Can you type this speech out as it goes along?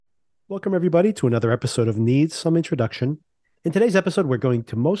Welcome, everybody, to another episode of Needs Some Introduction. In today's episode, we're going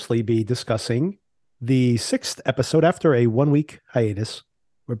to mostly be discussing the sixth episode after a 1 week hiatus.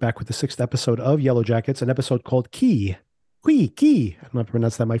 We're back with the sixth episode of Yellowjackets, an episode called Key. Key. I'm not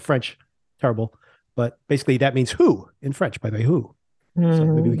pronouncing that. My French, terrible. But basically, that means who in French, by the way, who. So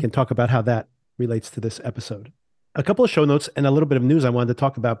maybe we can talk about how that relates to this episode. A couple of show notes and a little bit of news I wanted to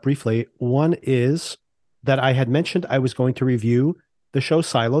talk about briefly. One is that I had mentioned I was going to review the show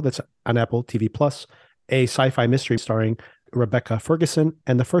Silo, that's on Apple TV Plus, a sci-fi mystery starring Rebecca Ferguson,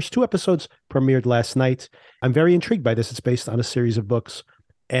 and the first 2 episodes premiered last night. I'm very intrigued by this. It's based on a series of books,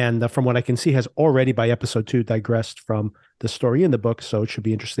 and from what I can see, has already by episode 2 digressed from the story in the book, so it should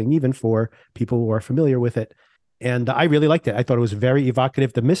be interesting even for people who are familiar with it. And I really liked it. I thought it was very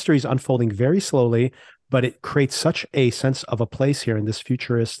evocative. The mystery is unfolding very slowly, but it creates such a sense of a place here in this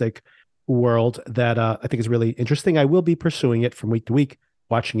futuristic world that I think is really interesting. I will be pursuing it from week to week,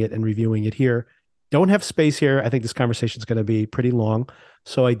 watching it and reviewing it here. Don't have space here. I think this conversation is going to be pretty long.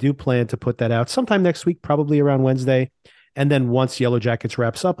 So I do plan to put that out sometime next week, probably around Wednesday. And then once Yellowjackets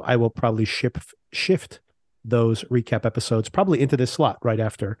wraps up, I will probably shift those recap episodes probably into this slot right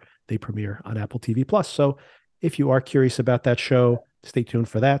after they premiere on Apple TV Plus. So if you are curious about that show, stay tuned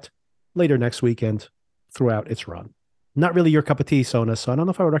for that later next weekend throughout its run. Not really your cup of tea, Shauna, so I don't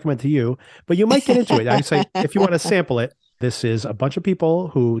know if I would recommend it to you, but you might get into it. I'd say if you want to sample it, this is a bunch of people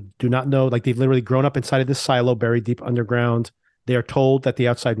who do not know, like they've literally grown up inside of this silo buried deep underground. They are told that the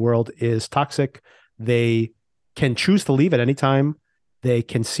outside world is toxic. They can choose to leave at any time. They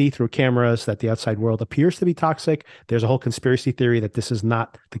can see through cameras that the outside world appears to be toxic. There's a whole conspiracy theory that this is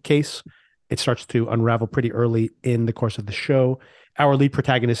not the case. It starts to unravel pretty early in the course of the show. Our lead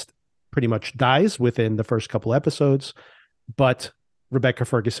protagonist pretty much dies within the first couple episodes, but Rebecca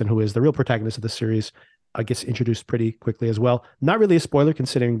Ferguson, who is the real protagonist of the series, gets introduced pretty quickly as well. Not really a spoiler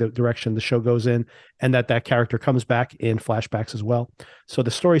considering the direction the show goes in, and that character comes back in flashbacks as well. So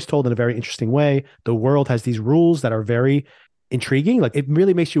the story is told in a very interesting way. The world has these rules that are very intriguing. Like it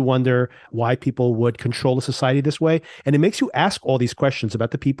really makes you wonder why people would control a society this way. And it makes you ask all these questions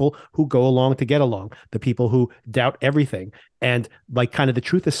about the people who go along to get along, the people who doubt everything. And like kind of the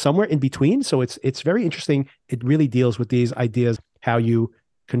truth is somewhere in between. So it's very interesting. It really deals with these ideas, how you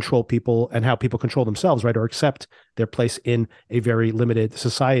control people and how people control themselves, right? Or accept their place in a very limited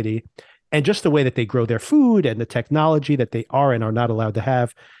society. And just the way that they grow their food and the technology that they are and are not allowed to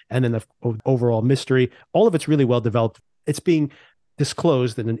have. And then the overall mystery, all of it's really well developed. It's being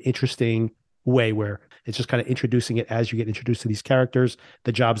disclosed in an interesting way where it's just kind of introducing it as you get introduced to these characters,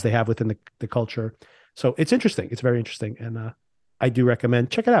 the jobs they have within the culture. So it's interesting. It's very interesting. And I do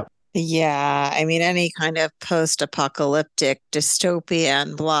recommend check it out. Yeah, I mean, any kind of post-apocalyptic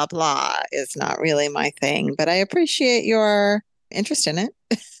dystopian blah blah is not really my thing, but I appreciate your interest in it.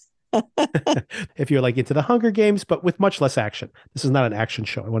 If you're like into the Hunger Games, but with much less action. This is not an action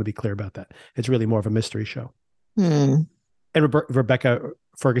show. I want to be clear about that. It's really more of a mystery show. And Rebecca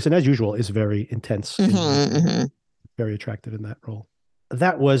Ferguson, as usual, is very intense, very attractive in that role.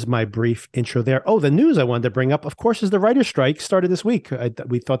 That was my brief intro there. Oh, the news I wanted to bring up, of course, is the writer's strike started this week.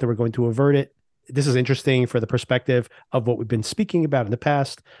 We thought they were going to avert it. This is interesting for the perspective of what we've been speaking about in the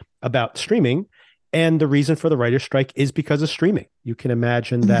past about streaming. And the reason for the writer's strike is because of streaming. You can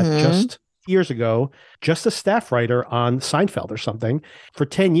imagine that just years ago, just a staff writer on Seinfeld or something for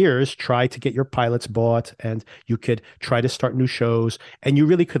 10 years tried to get your pilots bought, and you could try to start new shows, and you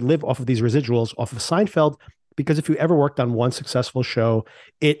really could live off of these residuals off of Seinfeld, because if you ever worked on one successful show,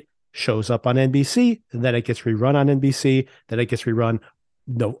 it shows up on NBC, and then it gets rerun on NBC, then it gets rerun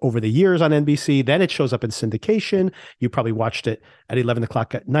over the years on NBC, then it shows up in syndication. You probably watched it at 11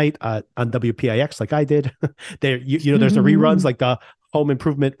 o'clock at night on WPIX like I did. There's the reruns, like the home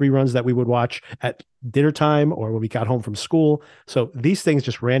improvement reruns that we would watch at dinner time or when we got home from school. So these things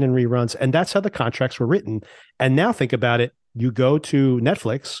just ran in reruns, and that's how the contracts were written. And now think about it. You go to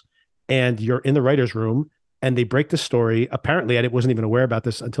Netflix and you're in the writer's room and they break the story. Apparently, I wasn't even aware about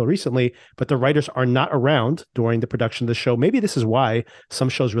this until recently, but the writers are not around during the production of the show. Maybe this is why some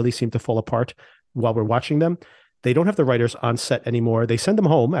shows really seem to fall apart while we're watching them. They don't have the writers on set anymore. They send them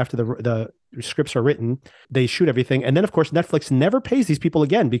home after the scripts are written. They shoot everything. And then, of course, Netflix never pays these people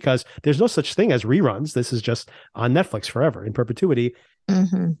again because there's no such thing as reruns. This is just on Netflix forever in perpetuity.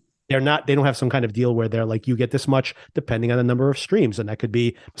 They don't have some kind of deal where they're like, you get this much depending on the number of streams. And that could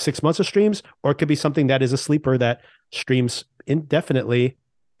be 6 months of streams, or it could be something that is a sleeper that streams indefinitely.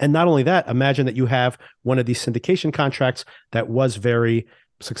 And not only that, imagine that you have one of these syndication contracts that was very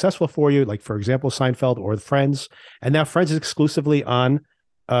successful for you, like, for example, Seinfeld or Friends. And now Friends is exclusively on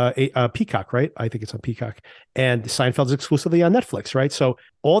Peacock, right? I think it's on Peacock. And Seinfeld's exclusively on Netflix, right? So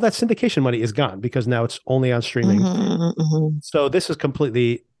all that syndication money is gone because now it's only on streaming. So this has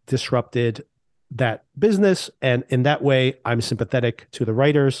completely disrupted that business. And in that way, I'm sympathetic to the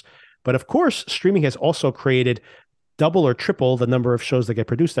writers. But of course, streaming has also created double or triple the number of shows that get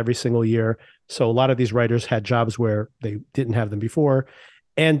produced every single year. So a lot of these writers had jobs where they didn't have them before.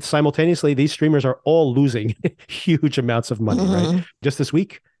 And simultaneously, these streamers are all losing huge amounts of money, right? Just this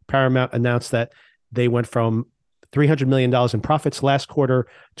week, Paramount announced that they went from $300 million in profits last quarter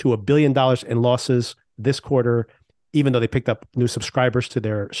to $1 billion in losses this quarter, even though they picked up new subscribers to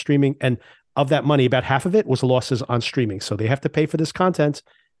their streaming. And of that money, about half of it was losses on streaming. So they have to pay for this content.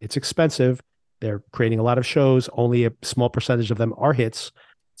 It's expensive. They're creating a lot of shows. Only a small percentage of them are hits.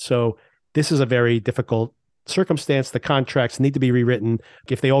 So this is a very difficult circumstance. The contracts need to be rewritten.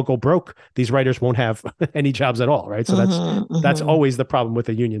 If they all go broke, these writers won't have any jobs at all, right? So that's always the problem with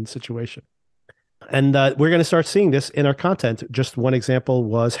a union situation. And we're going to start seeing this in our content. Just one example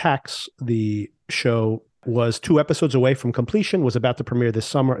was Hacks. The show was 2 episodes away from completion, was about to premiere this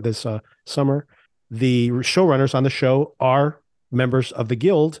summer. The showrunners on the show are members of the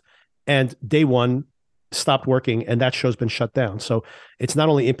guild, and day one stopped working, and that show's been shut down. So it's not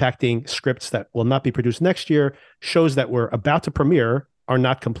only impacting scripts that will not be produced next year, shows that were about to premiere are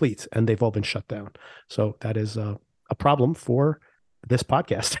not complete, and they've all been shut down. So that is a problem for this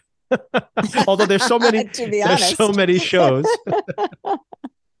podcast. Although there's so many, there's so many shows.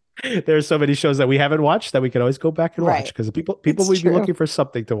 There's so many shows that we haven't watched that we can always go back and watch, because people will be looking for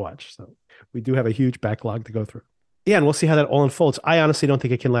something to watch. So we do have a huge backlog to go through. Yeah, and we'll see how that all unfolds. I honestly don't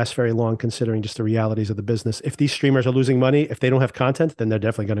think it can last very long, considering just the realities of the business. If these streamers are losing money, if they don't have content, then they're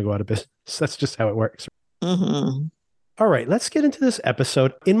definitely going to go out of business. That's just how it works. All right, let's get into this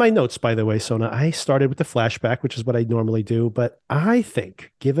episode. In my notes, by the way, Sona, I started with the flashback, which is what I normally do. But I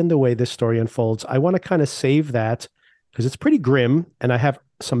think, given the way this story unfolds, I want to kind of save that because it's pretty grim, and I have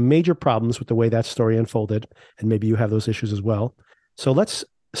some major problems with the way that story unfolded. And maybe you have those issues as well. So let's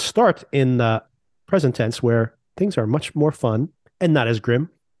start in the present tense, where things are much more fun and not as grim.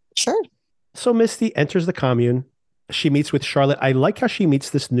 Sure. So Misty enters the commune. She meets with Charlotte. I like how she meets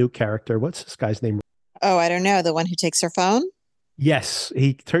this new character. What's this guy's name? Oh, I don't know. The one who takes her phone? Yes.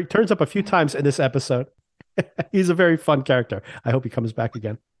 He turns up a few times in this episode. He's a very fun character. I hope he comes back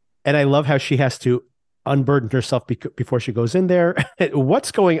again. And I love how she has to unburden herself before she goes in there.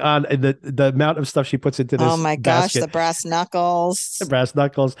 What's going on? The amount of stuff she puts into this Oh my gosh, basket. the brass knuckles. The brass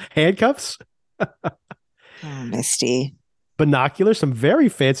knuckles. Handcuffs. Oh, Misty. Binoculars, some very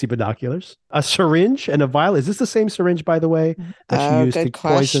fancy binoculars. A syringe and a vial. Is this the same syringe, by the way, that she used to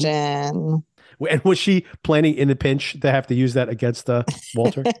question. poison? And was she planning in the pinch to have to use that against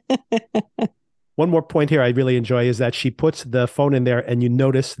Walter? One more point here I really enjoy is that she puts the phone in there, and you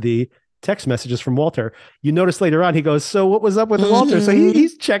notice the text messages from Walter. You notice later on, he goes, "So what was up with Walter?" So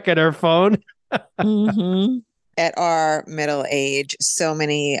he's checking her phone. At our middle age, so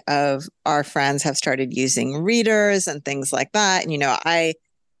many of our friends have started using readers and things like that. And, I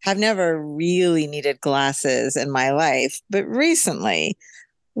have never really needed glasses in my life. But recently,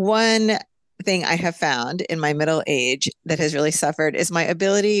 one thing I have found in my middle age that has really suffered is my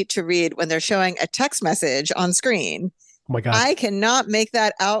ability to read when they're showing a text message on screen. Oh my God. I cannot make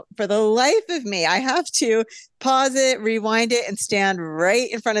that out for the life of me. I have to pause it, rewind it, and stand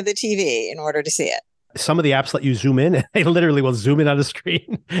right in front of the TV in order to see it. Some of the apps let you zoom in, and they literally will zoom in on the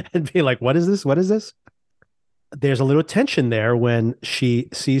screen and be like, what is this? What is this? There's a little tension there when she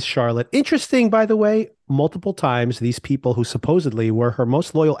sees Charlotte. Interesting, by the way, multiple times, these people who supposedly were her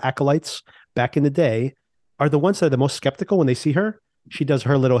most loyal acolytes back in the day are the ones that are the most skeptical when they see her. She does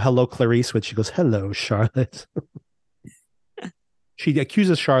her little hello, Clarice, which she goes, "Hello, Charlotte." She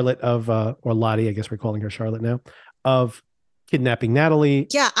accuses Charlotte of, or Lottie, I guess we're calling her Charlotte now, of kidnapping Natalie.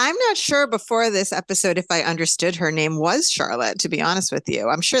 Yeah, I'm not sure before this episode if I understood her name was Charlotte, to be honest with you.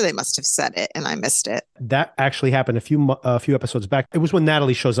 I'm sure they must have said it and I missed it. That actually happened a few episodes back. It was when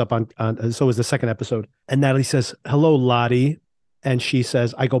Natalie shows up on so it was the second episode. And Natalie says, "Hello, Lottie." And she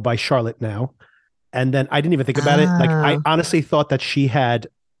says, "I go by Charlotte now." And then I didn't even think about it. Like, I honestly thought that she had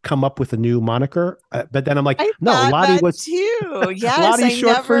come up with a new moniker. But then I'm like, no, Lottie was too. Yes, Lottie's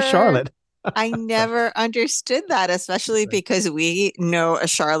short for Charlotte. I never understood that, especially because we know a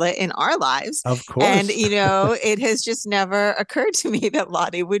Charlotte in our lives. Of course. And, it has just never occurred to me that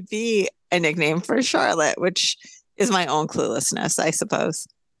Lottie would be a nickname for Charlotte, which is my own cluelessness, I suppose.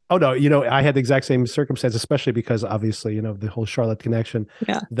 Oh, no, I had the exact same circumstance, especially because obviously, the whole Charlotte connection,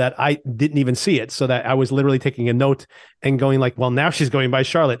 that I didn't even see it. So that I was literally taking a note and going like, well, now she's going by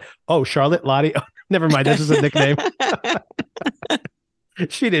Charlotte. Oh, Charlotte, Lottie. Oh, never mind. This is a nickname.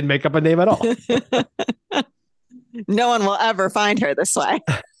 She didn't make up a name at all. No one will ever find her this way.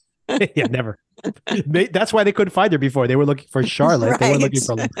 Yeah, never. That's why they couldn't find her before. They were looking for Charlotte. Right. They were looking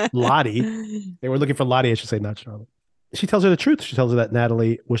for Lottie. They were looking for Lottie, I should say, not Charlotte. She tells her the truth. She tells her that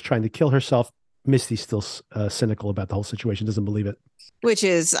Natalie was trying to kill herself. Misty's still cynical about the whole situation, doesn't believe it. Which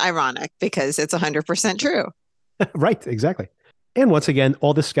is ironic because it's 100% true. Right, exactly. And once again,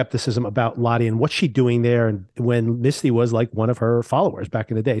 all this skepticism about Lottie and what's she doing there, and when Misty was like one of her followers back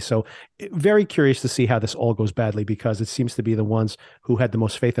in the day. So very curious to see how this all goes badly, because it seems to be the ones who had the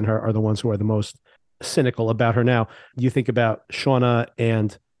most faith in her are the ones who are the most cynical about her now. You think about Shauna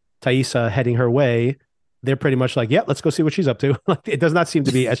and Thaisa heading her way. They're pretty much like, yeah, let's go see what she's up to. Like, it does not seem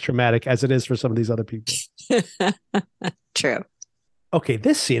to be as traumatic as it is for some of these other people. True. Okay,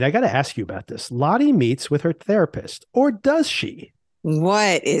 this scene, I got to ask you about this. Lottie meets with her therapist, or does she?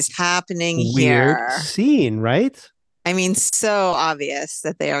 What is happening Weird here? Scene, right? I mean, so obvious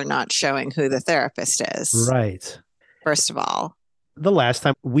that they are not showing who the therapist is. Right. First of all. The last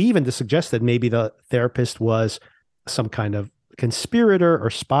time, we even suggested maybe the therapist was some kind of conspirator or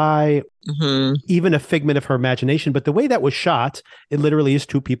spy, even a figment of her imagination. But the way that was shot, it literally is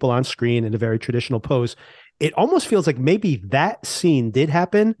two people on screen in a very traditional pose. It almost feels like maybe that scene did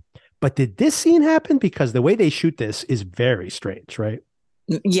happen, but did this scene happen? Because the way they shoot this is very strange, right?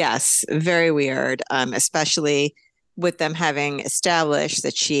 Yes, very weird, especially with them having established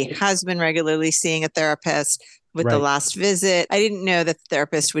that she has been regularly seeing a therapist. With the last visit, I didn't know that the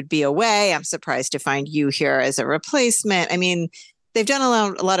therapist would be away. I'm surprised to find you here as a replacement. I mean, they've done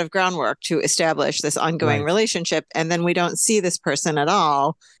a lot of groundwork to establish this ongoing relationship, and then we don't see this person at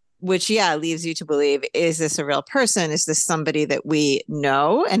all, which, leaves you to believe, is this a real person? Is this somebody that we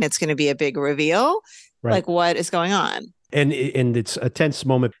know? And it's going to be a big reveal. Like, what is going on? And it's a tense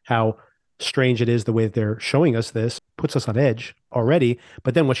moment, how strange it is the way that they're showing us this, puts us on edge already.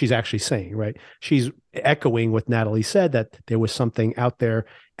 But then what she's actually saying, right? She's echoing what Natalie said, that there was something out there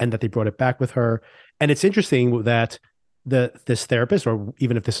and that they brought it back with her. And it's interesting that this therapist, or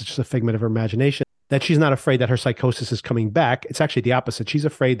even if this is just a figment of her imagination, that she's not afraid that her psychosis is coming back. It's actually the opposite. She's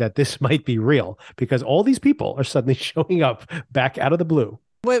afraid that this might be real, because all these people are suddenly showing up back out of the blue.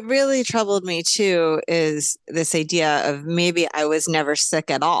 What really troubled me too is this idea of maybe I was never sick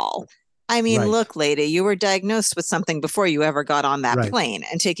at all. I mean, look, lady, you were diagnosed with something before you ever got on that plane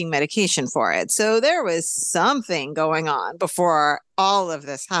and taking medication for it. So there was something going on before all of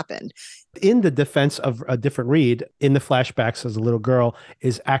this happened. In the defense of a different read, in the flashbacks, as a little girl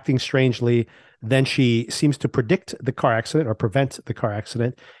is acting strangely, then she seems to predict the car accident or prevent the car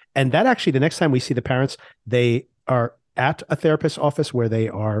accident. And that actually, the next time we see the parents, they are at a therapist's office where they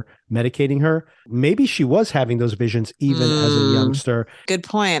are medicating her. Maybe she was having those visions even as a youngster. Good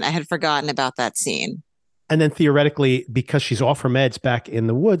point. I had forgotten about that scene. And then theoretically, because she's off her meds back in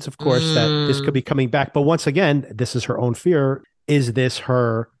the woods, of course, that this could be coming back. But once again, this is her own fear. Is this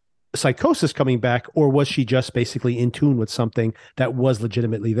her psychosis coming back, or was she just basically in tune with something that was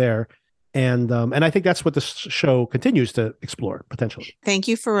legitimately there? And I think that's what the show continues to explore, potentially. Thank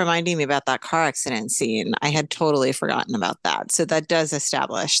you for reminding me about that car accident scene. I had totally forgotten about that. So that does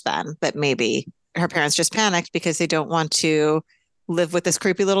establish then that maybe her parents just panicked because they don't want to live with this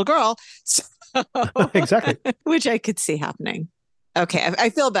creepy little girl. So, exactly. Which I could see happening. Okay,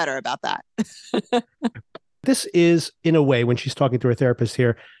 I feel better about that. This is, in a way, when she's talking to her therapist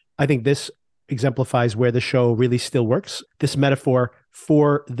here, I think this exemplifies where the show really still works. This metaphor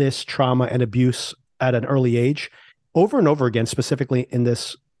for this trauma and abuse at an early age, over and over again, specifically in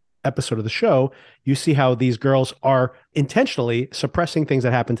this episode of the show, you see how these girls are intentionally suppressing things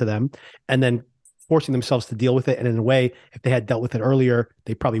that happen to them and then forcing themselves to deal with it. And in a way, if they had dealt with it earlier,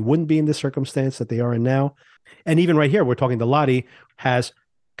 they probably wouldn't be in the circumstance that they are in now. And even right here, we're talking to Lottie, has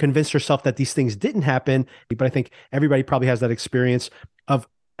convinced herself that these things didn't happen. But I think everybody probably has that experience of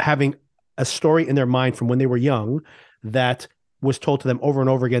having a story in their mind from when they were young that was told to them over and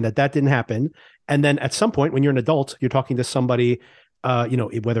over again that didn't happen. And then at some point when you're an adult, you're talking to somebody,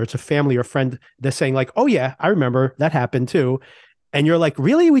 whether it's a family or friend, they're saying like, oh yeah, I remember that happened too. And you're like,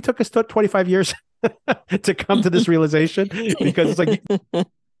 really? We took us 25 years to come to this realization? Because it's like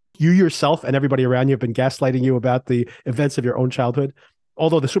you yourself and everybody around you have been gaslighting you about the events of your own childhood.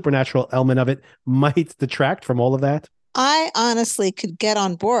 Although the supernatural element of it might detract from all of that. I honestly could get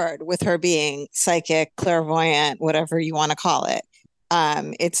on board with her being psychic, clairvoyant, whatever you want to call it.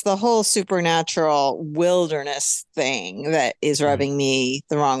 It's the whole supernatural wilderness thing that is rubbing me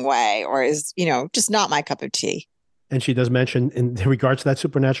the wrong way, or is, just not my cup of tea. And she does mention in regards to that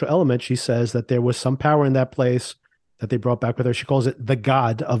supernatural element, she says that there was some power in that place that they brought back with her. She calls it the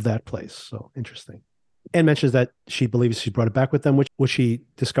god of that place. So interesting. and mentions that she believes she brought it back with them, which she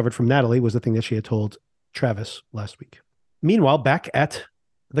discovered from Natalie was the thing that she had told Travis last week. Meanwhile, back at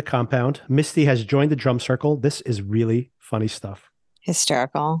the compound, Misty has joined the drum circle. This is really funny stuff.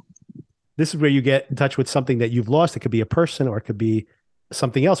 Hysterical. This is where you get in touch with something that you've lost. It could be a person or it could be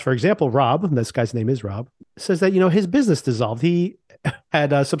something else. For example, Rob, this guy's name is Rob, says that, his business dissolved. He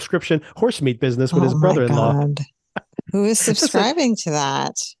had a subscription horse meat business with his brother-in-law. God. Who is subscribing to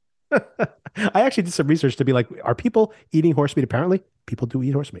that? I actually did some research to be like, are people eating horse meat? Apparently, people do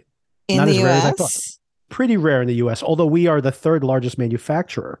eat horse meat. In Not the as US? rare as I thought. Pretty rare in the U.S., although we are the third largest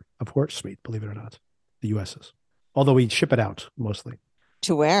manufacturer of horse meat, believe it or not. The U.S. is. Although we ship it out mostly.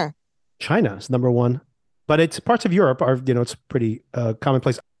 To where? China is number one. But it's parts of Europe are, it's pretty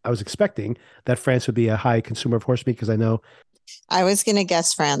commonplace. I was expecting that France would be a high consumer of horse meat because I know. I was going to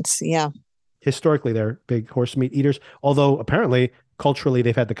guess France. Yeah. Historically, they're big horse meat eaters. Although apparently, culturally,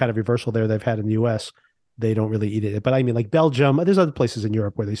 they've had the kind of reversal there they've had in the U.S. They don't really eat it. But I mean, like Belgium, there's other places in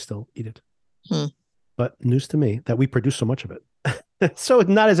Europe where they still eat it. But news to me that we produce so much of it. So it's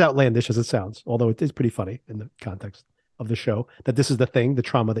not as outlandish as it sounds, although it is pretty funny in the context of the show that this is the thing, the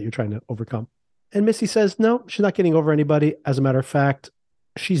trauma that you're trying to overcome. And Misty says, no, she's not getting over anybody. As a matter of fact,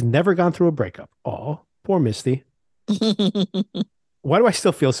 she's never gone through a breakup. Oh, poor Misty. Why do I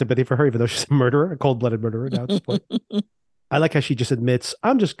still feel sympathy for her, even though she's a murderer, a cold-blooded murderer now at this point? I like how she just admits,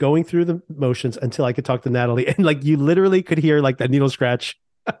 I'm just going through the motions until I could talk to Natalie. And like, you literally could hear like that needle scratch.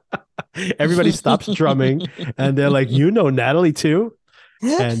 Everybody stops drumming and they're like, Natalie too?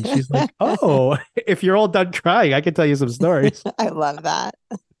 And she's like, oh, if you're all done crying, I can tell you some stories. I love that.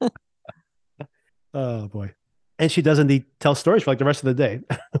 Oh boy. And she does indeed tell stories for like the rest of the day.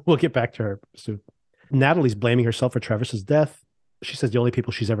 We'll get back to her soon. Natalie's blaming herself for Travis's death. She says the only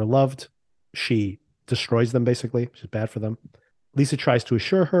people she's ever loved, she destroys them basically. She's bad for them. Lisa tries to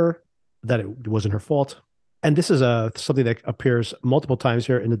assure her that it wasn't her fault. And this is something that appears multiple times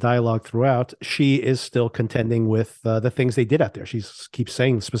here in the dialogue throughout. She is still contending with the things they did out there. She keeps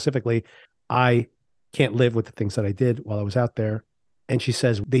saying specifically, I can't live with the things that I did while I was out there. And she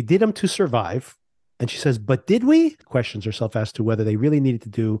says, they did them to survive. And she says, but did we? Questions herself as to whether they really needed to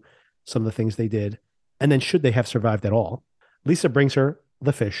do some of the things they did. And then should they have survived at all? Lisa brings her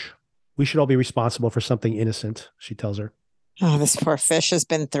the fish. We should all be responsible for something innocent, she tells her. Oh, this poor fish has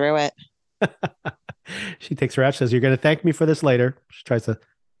been through it. She takes her out, says, you're going to thank me for this later. She tries to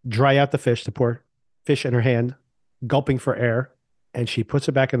dry out the fish, the poor fish in her hand, gulping for air, and she puts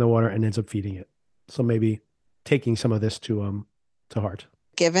it back in the water and ends up feeding it. So maybe taking some of this to heart.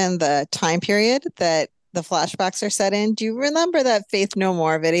 Given the time period that the flashbacks are set in, do you remember that Faith No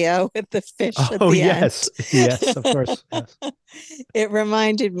More video with the fish at the yes. end? Yes, of course. Yes. It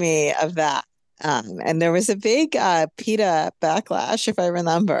reminded me of that. And there was a big PETA backlash, if I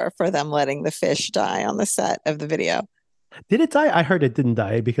remember, for them letting the fish die on the set of the video. Did it die? I heard it didn't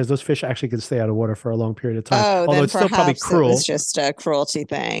die because those fish actually can stay out of water for a long period of time. Oh, although then it's still probably cruel. It was just a cruelty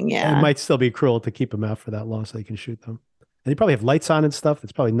thing. Yeah. It might still be cruel to keep them out for that long so they can shoot them. And you probably have lights on and stuff.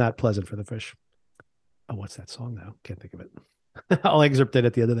 It's probably not pleasant for the fish. Oh, what's that song now? Can't think of it. I'll excerpt it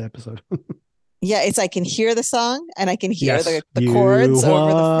at the end of the episode. Yeah, it's I can hear the song and I can hear the chords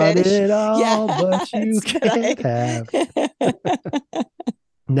over the fish. It all, but you can't have.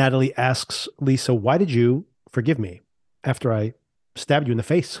 Natalie asks Lisa, why did you forgive me after I stabbed you in the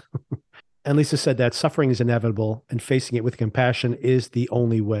face? And Lisa said that suffering is inevitable and facing it with compassion is the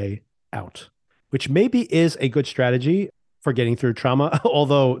only way out, which maybe is a good strategy for getting through trauma,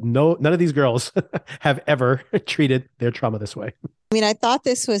 although none of these girls have ever treated their trauma this way. I mean, I thought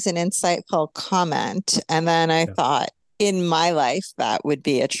this was an insightful comment, and then I thought in my life that would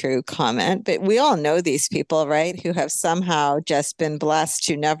be a true comment, but we all know these people, right, who have somehow just been blessed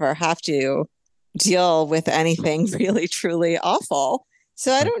to never have to deal with anything really, truly awful.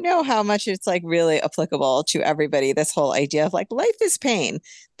 So I don't know how much it's like really applicable to everybody, this whole idea of like life is pain,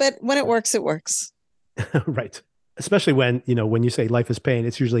 but when it works, it works. Right. Especially when you say life is pain,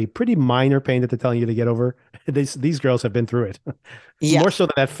 it's usually pretty minor pain that they're telling you to get over. These girls have been through it. Yeah. More so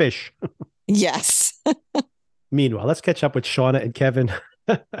than that fish. Yes. Meanwhile, let's catch up with Shauna and Kevin.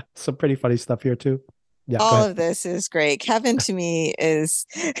 Some pretty funny stuff here too. Yeah, all of this is great. Kevin to me is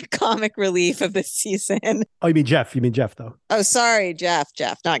comic relief of the season. Oh, you mean Jeff? You mean Jeff though? Oh, sorry, Jeff,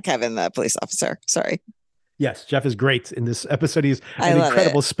 not Kevin, the police officer. Sorry. Yes, Jeff is great in this episode. He's an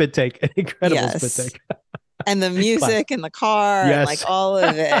incredible spit take. An incredible spit take. And the music in the car, and like all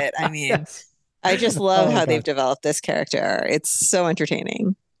of it. I mean, I just love how they've developed this character. It's so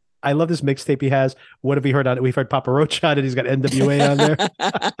entertaining. I love this mixtape he has. What have we heard on it? We've heard Papa Roach on it. He's got NWA on there.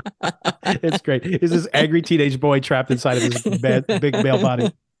 It's great. He's this angry teenage boy trapped inside of his big male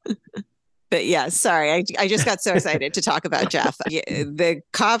body. But yeah, sorry, I just got so excited to talk about Jeff. Yeah, the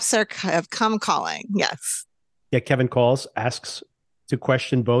cops have come calling. Yes. Yeah, Kevin calls, asks to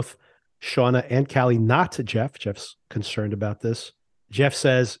question both Shauna and Callie, not Jeff. Jeff's concerned about this. Jeff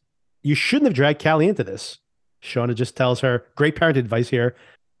says, you shouldn't have dragged Callie into this. Shauna just tells her, great parent advice here.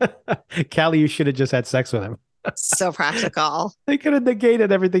 Callie, you should have just had sex with him. So practical. They could have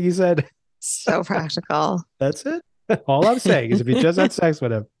negated everything he said. So practical. That's it. All I'm saying is if you just had sex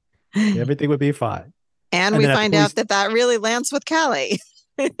with him, everything would be fine. And we find out that really lands with Callie.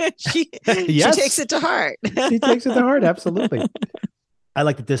 She takes it to heart. She takes it to heart. Absolutely. I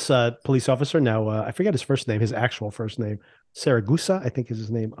like that this police officer now, I forget his first name, his actual first name, Saragusa, I think is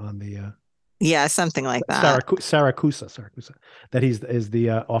his name on the. Yeah, something like that. Saragusa. That is the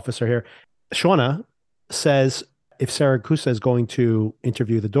officer here. Shauna says if Saragusa is going to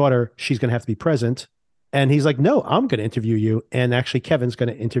interview the daughter, she's going to have to be present. And he's like, no, I'm going to interview you. And actually, Kevin's going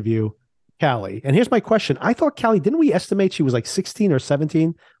to interview Callie. And here's my question. I thought Callie, didn't we estimate she was like 16 or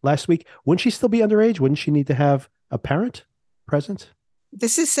 17 last week? Wouldn't she still be underage? Wouldn't she need to have a parent present?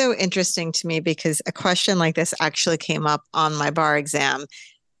 This is so interesting to me because a question like this actually came up on my bar exam,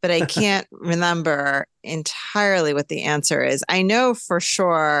 but I can't remember entirely what the answer is. I know for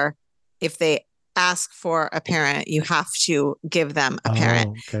sure if they ask for a parent, you have to give them a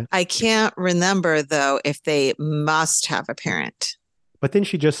parent. Okay. I can't remember, though, if they must have a parent. But didn't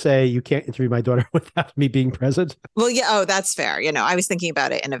she just say, you can't interview my daughter without me being present? Well, yeah. Oh, that's fair. I was thinking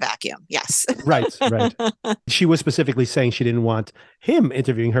about it in a vacuum. Yes. Right. She was specifically saying she didn't want him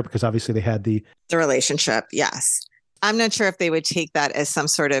interviewing her because obviously they had the relationship. Yes. I'm not sure if they would take that as some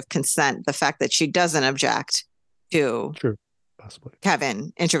sort of consent, the fact that she doesn't object to possibly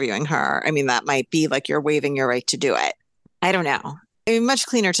Kevin interviewing her. I mean, that might be like you're waiving your right to do it. I don't know. It'd be much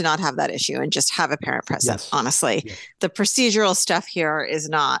cleaner to not have that issue and just have a parent present, honestly. Yes. The procedural stuff here is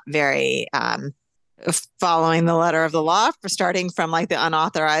not very following the letter of the law, for starting from like the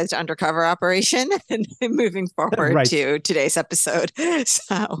unauthorized undercover operation and moving forward to today's episode.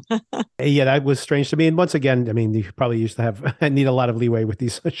 So yeah, that was strange to me. And once again, I mean, you probably used to need a lot of leeway with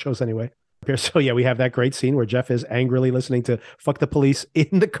these shows anyway. So yeah, we have that great scene where Jeff is angrily listening to "Fuck the Police"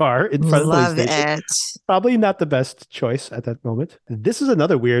 in the car in front of the police station. It. Probably not the best choice at that moment. This is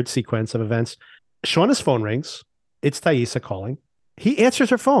another weird sequence of events. Shauna's phone rings. It's Thaisa calling. He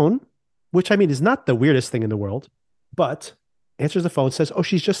answers her phone, which I mean is not the weirdest thing in the world, but answers the phone, says, "Oh,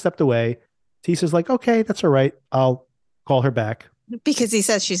 she's just stepped away." Taisa's like, "Okay, that's all right. I'll call her back." Because he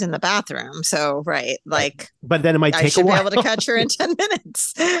says she's in the bathroom. So, but then it might take a while. I should be able to catch her in 10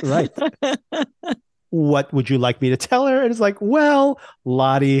 minutes. Right. What would you like me to tell her? And it's like, well,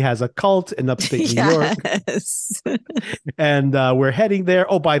 Lottie has a cult in upstate New York. And we're heading there.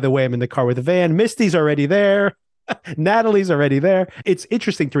 Oh, by the way, I'm in the car with the van. Misty's already there. Natalie's already there. It's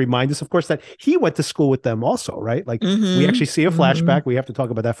interesting to remind us, of course, that he went to school with them also, right? Like we actually see a flashback. We have to talk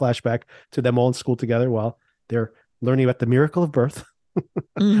about that flashback to them all in school together while they're learning about the miracle of birth.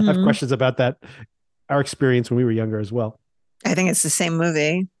 I have questions about that. Our experience when we were younger as well. I think it's the same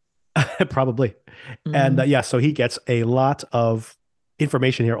movie. Probably. And so he gets a lot of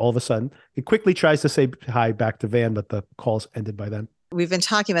information here all of a sudden. He quickly tries to say hi back to Van, but the call's ended by then. We've been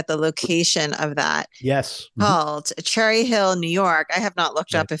talking about the location of that. Yes. Called Cherry Hill, New York. I have not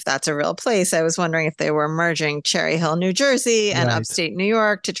looked up if that's a real place. I was wondering if they were merging Cherry Hill, New Jersey and upstate New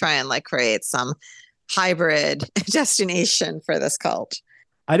York to try and create some hybrid destination for this cult.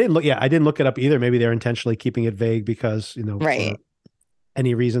 I didn't look it up either. Maybe they're intentionally keeping it vague because, for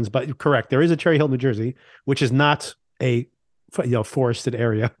any reasons, but correct. There is a Cherry Hill, New Jersey, which is not a, forested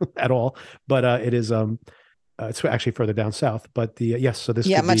area at all, but it is, it's actually further down south, but so this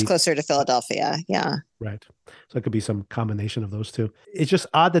much closer to Philadelphia. Yeah. Right. So it could be some combination of those two. It's just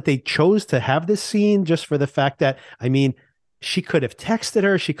odd that they chose to have this scene just for the fact that, I mean, she could have texted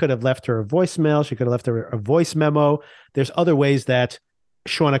her. She could have left her a voicemail. She could have left her a voice memo. There's other ways that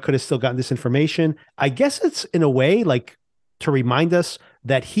Shauna could have still gotten this information. I guess it's in a way like to remind us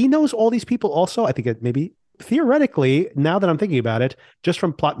that he knows all these people also. I think it maybe theoretically, now that I'm thinking about it, just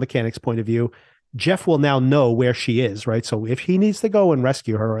from plot mechanics point of view, Jeff will now know where she is, right? So if he needs to go and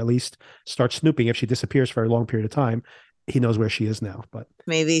rescue her, or at least start snooping if she disappears for a long period of time, he knows where she is now. But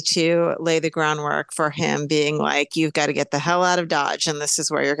maybe to lay the groundwork for him being like, you've got to get the hell out of Dodge and this is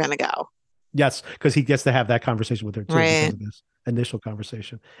where you're going to go. Yes, because he gets to have that conversation with her too, because of this initial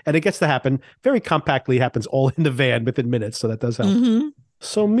conversation. And it gets to happen very compactly, happens all in the van within minutes. So that does help.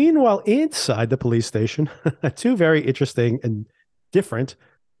 So meanwhile, inside the police station, two very interesting and different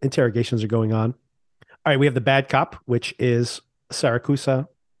interrogations are going on. All right, we have the bad cop, which is Saragusa,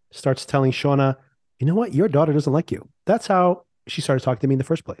 starts telling Shauna, you know what? Your daughter doesn't like you. That's how she started talking to me in the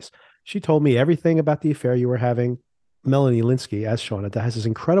first place. She told me everything about the affair you were having. Melanie Linsky, as Shauna, has this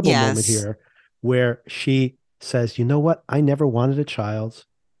incredible moment Yes. here where she says, you know what? I never wanted a child.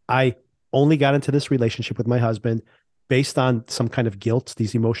 I only got into this relationship with my husband based on some kind of guilt,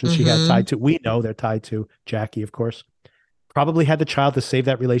 these emotions she had Mm-hmm. tied to, we know they're tied to Jackie, of course. Probably had the child to save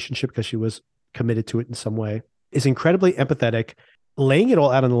that relationship because she was committed to it in some way. Is incredibly empathetic, laying it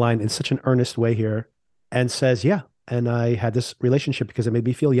all out on the line in such an earnest way here, and says, yeah, and I had this relationship because it made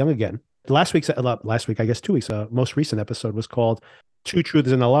me feel young again. Last week, I guess 2 weeks, most recent episode was called Two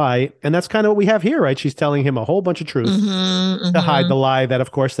Truths and a Lie. And that's kind of what we have here, right? She's telling him a whole bunch of truth Mm-hmm. to hide Mm-hmm. the lie that,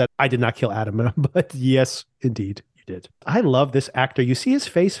 of course, that I did not kill Adam. But yes, indeed, you did. I love this actor. You see his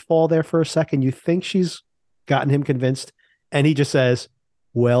face fall there for a second. You think she's gotten him convinced. And he just says,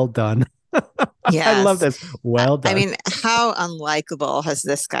 well done. I love Yes. this. Well I done. mean, how unlikable has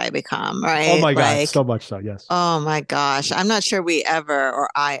this guy become, Oh right? my God. Like, So much so. Yes. oh my gosh. I'm not sure we ever or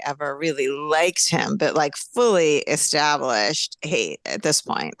I ever really liked him, but like fully established hate at this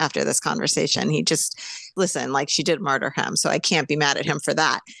point after this conversation. He just, listen, like she did murder him. So I can't be mad at him for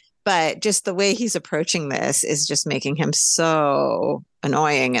that. But just the way he's approaching this is just making him so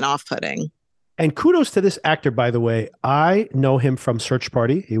annoying and off putting. And kudos to this actor, by the way. I know him from Search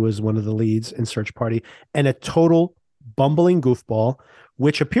Party. He was one of the leads in Search Party and a total bumbling goofball,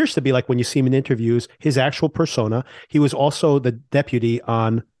 which appears to be like when you see him in interviews, his actual persona. He was also the deputy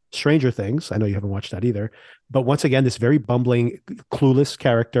on Stranger Things. I know you haven't watched that either. But once again, this very bumbling, clueless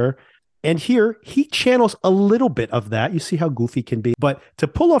character. And here he channels a little bit of that. You see how goofy can be. But to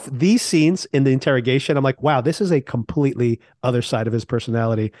pull off these scenes in the interrogation, I'm like, wow, this is a completely other side of his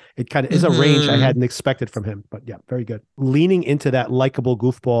personality. It kind of is a range I Mm-hmm. hadn't expected from him. But yeah, very good. Leaning into that likable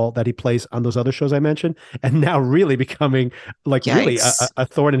goofball that he plays on those other shows I mentioned, and now really becoming like really Yikes. a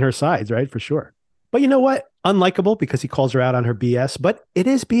thorn in her sides, right? For sure. But you know what? Unlikable because he calls her out on her BS, but it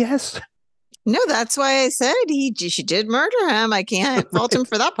is BS. No, that's why I said she did murder him. I can't fault him Right.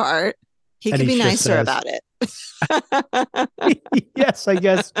 for that part. He And could he be just nicer says, about it. yes, I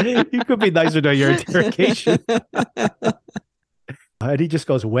guess you could be nicer to your interrogation. And he just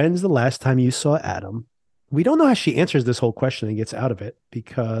goes, when's the last time you saw Adam? We don't know how she answers this whole question and gets out of it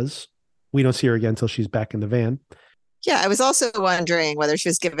because we don't see her again until she's back in the van. Yeah, I was also wondering whether she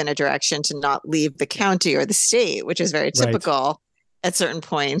was given a direction to not leave the county or the state, which is very Right. typical at certain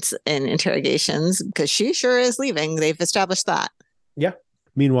points in interrogations, because she sure is leaving. They've established that. Yeah.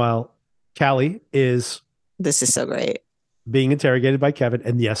 Meanwhile, Callie is This is so great. being interrogated by Kevin.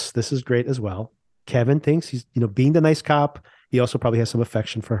 And yes, this is great as well. Kevin thinks he's, being the nice cop. He also probably has some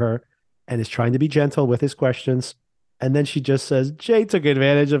affection for her and is trying to be gentle with his questions. And then she just says, Jay took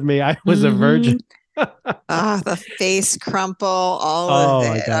advantage of me. I was a virgin. The face crumple, all of Oh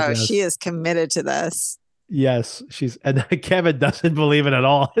my it. God, Oh, she yes. is committed to this. Yes, and Kevin doesn't believe it at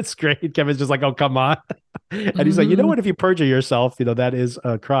all. It's great. Kevin's just like, "Oh, come on," and he's like, "You know Mm-hmm. what? If you perjure yourself, that is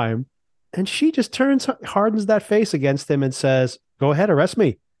a crime." And she just hardens that face against him and says, "Go ahead, arrest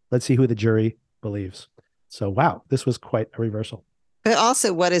me. Let's see who the jury believes." So, wow, this was quite a reversal. But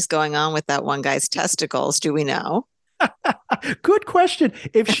also, what is going on with that one guy's testicles? Do we know? Good question.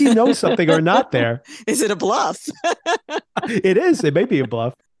 If she knows something or not, there Is it a bluff? it is. It may be a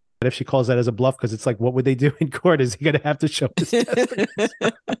bluff. And if she calls that as a bluff, because it's like, what would they do in court? Is he going to have to show his testicles?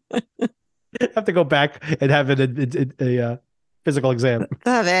 Have to go back and have a physical exam.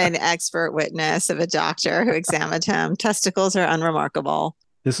 Have an expert witness of a doctor who examined him. Testicles are unremarkable.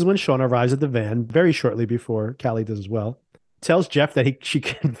 This is when Shauna arrives at the van very shortly before Callie does as well. Tells Jeff that she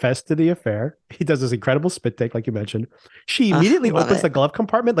confessed to the affair. He does this incredible spit take, like you mentioned. She immediately opens the glove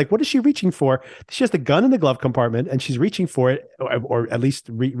compartment. Like, what is she reaching for? She has the gun in the glove compartment and she's reaching for it, or at least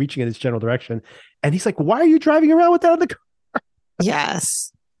reaching in its general direction. And he's like, why are you driving around with that in the car?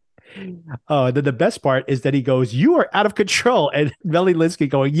 Yes. Oh, and then the best part is that he goes, you are out of control. And Melly Linsky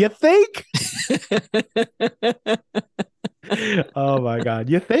going, you think? Oh my God.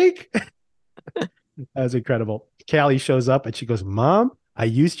 You think? That was incredible. Callie shows up and she goes, Mom, I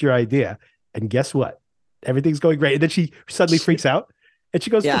used your idea. And guess what? Everything's going great. And then she suddenly freaks out and she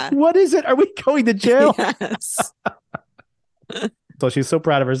goes, What is it? Are we going to jail? Yes. So she's so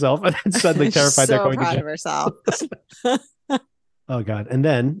proud of herself and then suddenly terrified they're going to jail. So proud of herself. Oh God. And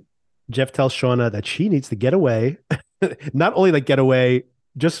then Jeff tells Shauna that she needs to get away. Not only like get away,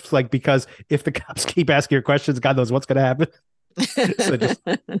 just like because if the cops keep asking her questions, God knows what's going to happen. So just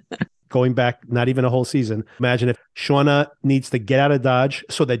going back, not even a whole season. Imagine if Shauna needs to get out of Dodge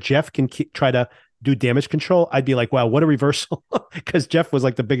so that Jeff can try to do damage control. I'd be like, wow, what a reversal. Because Jeff was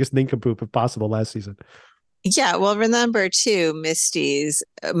like the biggest nincompoop if possible last season. Yeah. Well, remember too, Misty's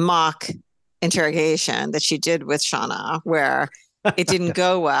mock interrogation that she did with Shauna, where it didn't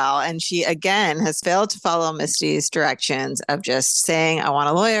go well. And she, again, has failed to follow Misty's directions of just saying, I want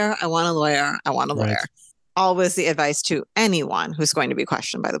a lawyer, I want a lawyer, I want a lawyer. Right. Always the advice to anyone who's going to be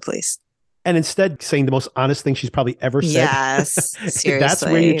questioned by the police. And instead saying the most honest thing she's probably ever said. Yes, seriously. That's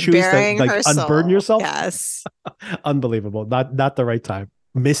where you choose Bearing to like her unburden soul. yourself. Yes. Unbelievable. Not the right time.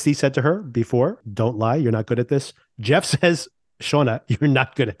 Misty said to her before, don't lie, you're not good at this. Jeff says, Shauna, you're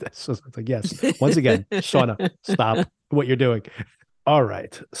not good at this. So it's like, yes. Once again, Shauna, stop what you're doing. All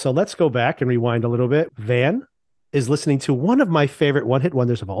right. So let's go back and rewind a little bit. Van is listening to one of my favorite one-hit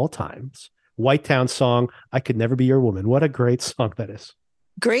wonders of all times, White Town song, I Could Never Be Your Woman. What a great song that is.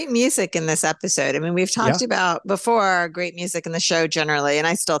 Great music in this episode. I mean, we've talked about before great music in the show generally, and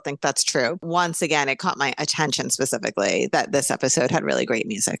I still think that's true. Once again, it caught my attention specifically that this episode had really great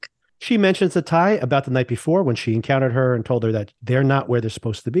music. She mentions to Ty about the night before when she encountered her and told her that they're not where they're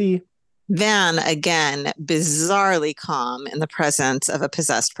supposed to be. Van, again, bizarrely calm in the presence of a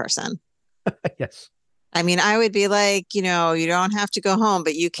possessed person. Yes. I mean, I would be like, you don't have to go home,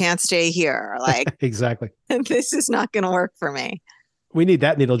 but you can't stay here. Like, exactly. This is not going to work for me. We need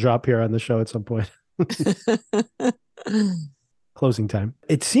that needle drop here on the show at some point. Closing time.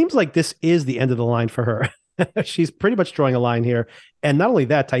 It seems like this is the end of the line for her. She's pretty much drawing a line here. And not only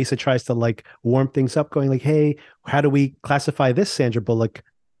that, Taissa tries to like warm things up, going like, hey, how do we classify this Sandra Bullock?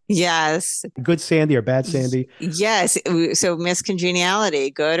 Yes. Good Sandy or bad Sandy? Yes. So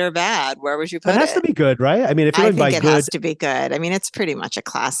miscongeniality, good or bad? Where would you put it? It has to be good, right? I mean, if you're I going by think it good, has to be good. I mean, it's pretty much a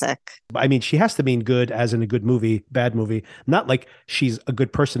classic. I mean, she has to mean good as in a good movie, bad movie. Not like she's a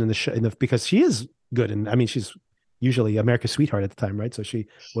good person in the show, because she is good. And I mean, she's usually America's sweetheart at the time, right? So she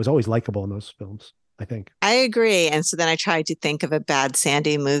was always likable in those films, I think. I agree. And so then I tried to think of a bad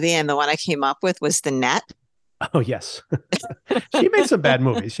Sandy movie, and the one I came up with was The Net. Oh, yes. She made some bad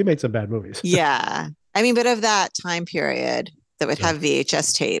movies. Yeah. I mean, but of that time period that would have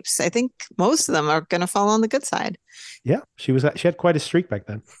VHS tapes, I think most of them are going to fall on the good side. Yeah. She had quite a streak back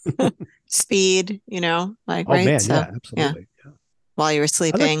then. Speed, like, oh, right? man. So, yeah, absolutely. Yeah. While you were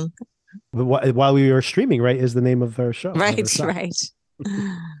sleeping. While we were streaming, right, is the name of her show. Right. Right.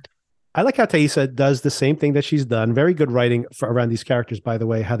 I like how Taissa does the same thing that she's done. Very good writing around these characters, by the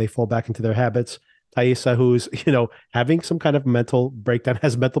way, how they fall back into their habits. Taissa, who's, having some kind of mental breakdown,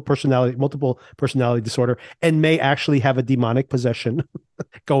 has multiple personality disorder, and may actually have a demonic possession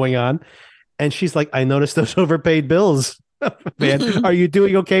going on. And she's like, I noticed those overpaid bills. Man, are you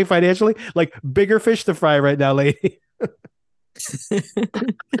doing okay financially? Like, bigger fish to fry right now, lady.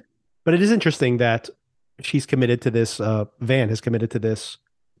 But it is interesting that she's committed to this, Van has committed to this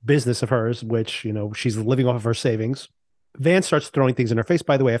business of hers, which, she's living off of her savings. Van starts throwing things in her face,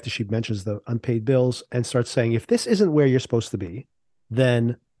 by the way, after she mentions the unpaid bills, and starts saying, if this isn't where you're supposed to be,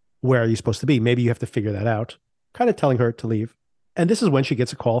 then where are you supposed to be? Maybe you have to figure that out. Kind of telling her to leave. And this is when she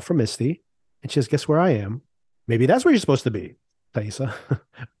gets a call from Misty, and she says, guess where I am? Maybe that's where you're supposed to be, Taissa.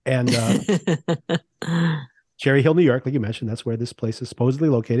 And Cherry Hill, New York, like you mentioned, that's where this place is supposedly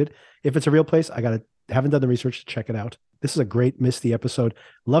located. If it's a real place, haven't done the research to check it out. This is a great Misty episode.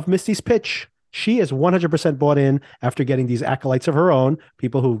 Love Misty's pitch. She is 100% bought in after getting these acolytes of her own,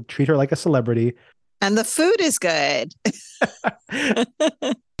 people who treat her like a celebrity. And the food is good.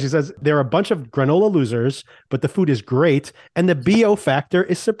 She says, there are a bunch of granola losers, but the food is great. And the BO factor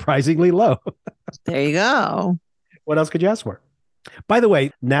is surprisingly low. There you go. What else could you ask for? By the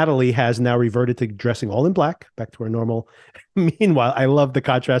way, Natalie has now reverted to dressing all in black, back to her normal. Meanwhile, I love the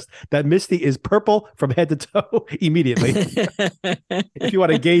contrast that Misty is purple from head to toe immediately. If you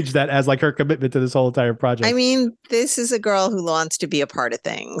want to gauge that as like her commitment to this whole entire project. I mean, this is a girl who wants to be a part of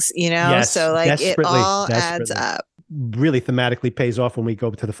things, Yes, so like it all adds up. Really thematically pays off when we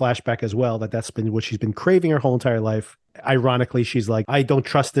go to the flashback as well, that's been what she's been craving her whole entire life. Ironically, she's like, I don't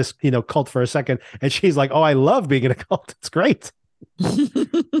trust this, cult for a second. And she's like, oh, I love being in a cult. It's great.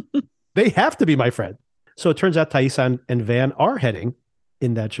 They have to be my friend. So it turns out Taissa and Van are heading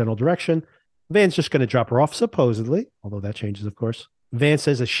in that general direction. Van's just going to drop her off, supposedly, although that changes, of course. Van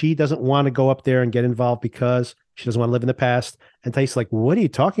says that she doesn't want to go up there and get involved because she doesn't want to live in the past. And Taissa's like, what are you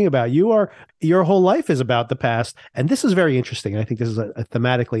talking about? Your whole life is about the past. And this is very interesting. I think this is a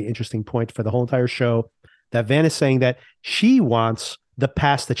thematically interesting point for the whole entire show, that Van is saying that she wants the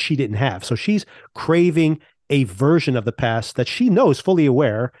past that she didn't have. So she's craving a version of the past that she knows, fully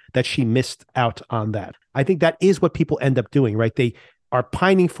aware that she missed out on that. I think that is what people end up doing, right? They are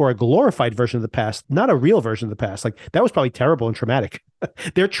pining for a glorified version of the past, not a real version of the past. Like, that was probably terrible and traumatic.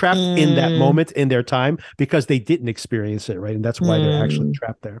 They're trapped in that moment in their time because they didn't experience it, right? And that's why they're actually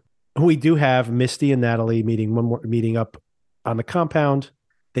trapped there. We do have Misty and Natalie meeting up on the compound.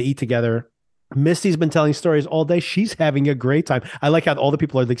 They eat together. Misty's been telling stories all day. She's having a great time. I like how all the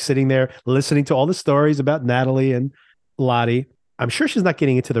people are like sitting there listening to all the stories about Natalie and Lottie. I'm sure she's not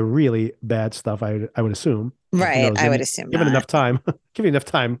getting into the really bad stuff, I would assume. But who Right. knows? I would Maybe assume given not. enough time, give enough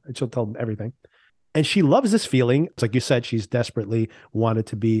time, and she'll tell them everything. And she loves this feeling. It's like you said, she's desperately wanted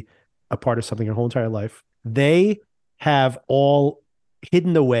to be a part of something her whole entire life. They have all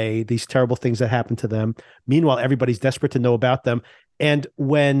hidden away these terrible things that happen to them. Meanwhile, everybody's desperate to know about them. And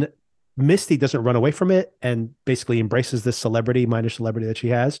when Misty doesn't run away from it and basically embraces this celebrity, minor celebrity that she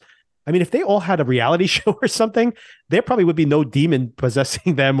has, I mean, if they all had a reality show or something, there probably would be no demon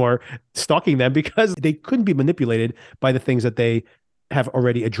possessing them or stalking them because they couldn't be manipulated by the things that they have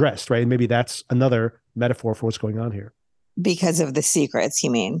already addressed, right? And maybe that's another metaphor for what's going on here. Because of the secrets, you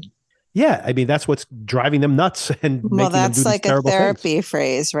mean? Yeah, I mean, that's what's driving them nuts and Well, making them do that's these like a terrible things. therapy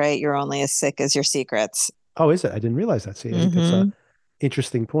phrase, right? You're only as sick as your secrets. Oh, is it? I didn't realize that. See, I think that's Mm-hmm. a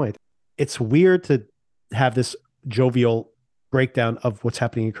interesting point. It's weird to have this jovial breakdown of what's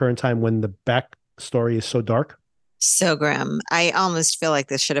happening in current time when the backstory is so dark. So grim. I almost feel like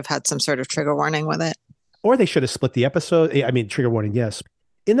this should have had some sort of trigger warning with it. Or they should have split the episode. I mean, trigger warning, yes.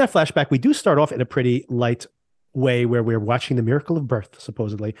 In that flashback, we do start off in a pretty light way where we're watching the miracle of birth,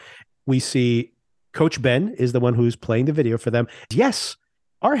 supposedly. We see Coach Ben is the one who's playing the video for them. Yes,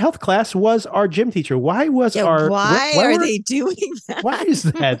 our health class was our gym teacher. Why was Yeah, our why are they doing that? Why is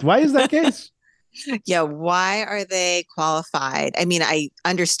that? Why is that case? Yeah, why are they qualified? I mean, I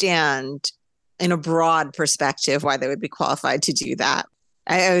understand in a broad perspective why they would be qualified to do that.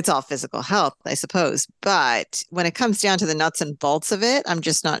 It's all physical health, I suppose. But when it comes down to the nuts and bolts of it, I'm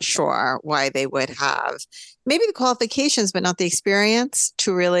just not sure why they would have maybe the qualifications, but not the experience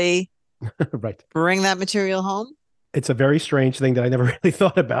to really Right. bring that material home. It's a very strange thing that I never really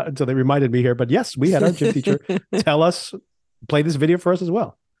thought about until they reminded me here. But yes, we had our gym teacher tell us, play this video for us as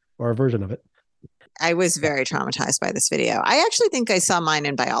well, or a version of it. I was very traumatized by this video. I actually think I saw mine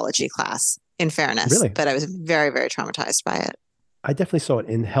in biology class, in fairness, Really? but I was very, very traumatized by it. I definitely saw it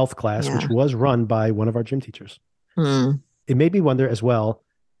in health class, Yeah. which was run by one of our gym teachers. Hmm. It made me wonder as well,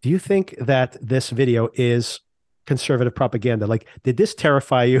 do you think that this video is conservative propaganda? Like, did this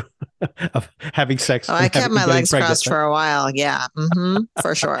terrify you of having sex? Oh, I kept my legs crossed right? for a while. Yeah,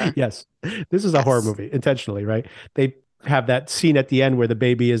 for sure. Yes. This is a horror movie intentionally, right? They have that scene at the end where the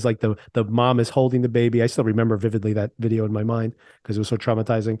baby is like the mom is holding the baby. I still remember vividly that video in my mind because it was so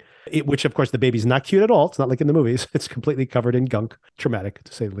traumatizing. Which of course the baby's not cute at all. It's not like in the movies. It's completely covered in gunk. Traumatic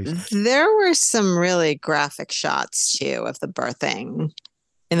to say the least. There were some really graphic shots too of the birthing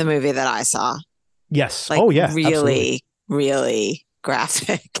in the movie that I saw. Yes. Like, oh yeah. really, Absolutely. really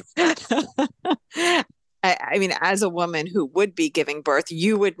graphic. I mean, as a woman who would be giving birth,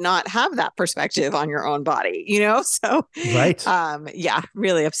 you would not have that perspective on your own body, you know? So, right. Yeah,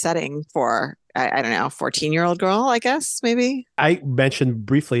 really upsetting for, I don't know, 14-year-old girl, I guess, maybe. I mentioned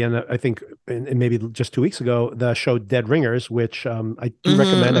briefly, and I think maybe just 2 weeks ago, the show Dead Ringers, which I do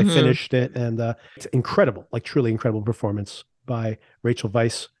recommend. I finished it, and it's incredible, like truly incredible performance by Rachel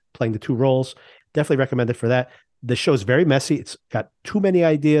Weisz playing the two roles. Definitely recommend it for that. The show is very messy. It's got too many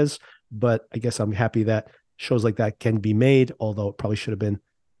ideas, but I guess I'm happy that shows like that can be made, although it probably should have been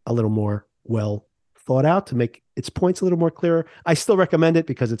a little more well thought out to make its points a little more clearer. I still recommend it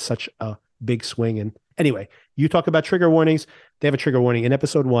because it's such a big swing. And anyway, you talk about trigger warnings. They have a trigger warning in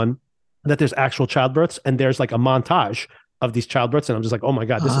episode 1 that there's actual childbirths, and there's like a montage of these childbirths. And I'm just like, oh my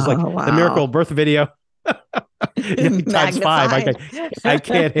God, this is like the miracle birth video. Times 5. I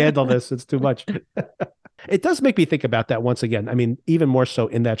can't handle this. It's too much. It does make me think about that once again. I mean, even more so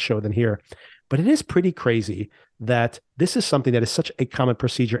in that show than here. But it is pretty crazy that this is something that is such a common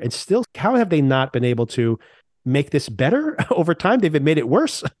procedure. And still, how have they not been able to make this better over time? They've made it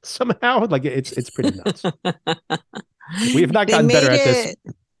worse somehow. Like it's pretty nuts. We have not gotten better at this.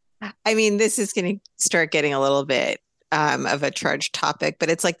 I mean, this is going to start getting a little bit of a charged topic, but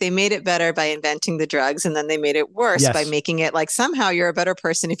it's like they made it better by inventing the drugs, and then they made it worse by making it like somehow you're a better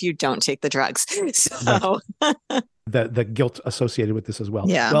person if you don't take the drugs. So the guilt associated with this as well.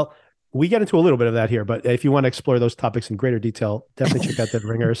 Yeah. Well, we get into a little bit of that here, but if you want to explore those topics in greater detail, definitely check out Dead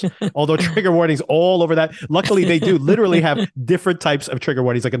Ringers. Although trigger warnings all over that. Luckily, they do literally have different types of trigger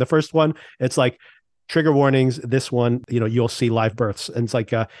warnings. Like in the first one, it's like trigger warnings. This one, you'll see live births. And it's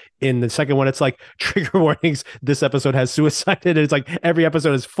like in the second one, it's like trigger warnings. This episode has suicide in it. It's like every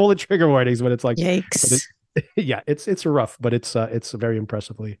episode is full of trigger warnings, but it's like, yikes. It's rough, but it's very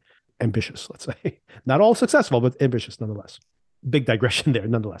impressively ambitious, let's say. Not all successful, but ambitious nonetheless. Big digression there,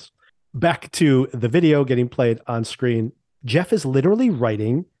 nonetheless. Back to the video getting played on screen. Jeff is literally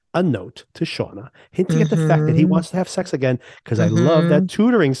writing a note to Shauna, hinting at the fact that he Mm-hmm. wants to have sex again, because I love Mm-hmm. that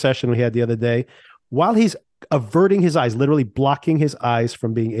tutoring session we had the other day, while he's averting his eyes, literally blocking his eyes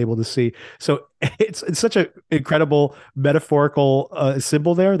from being able to see. So it's such an incredible metaphorical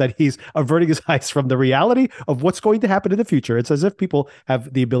symbol there, that he's averting his eyes from the reality of what's going to happen in the future. It's as if people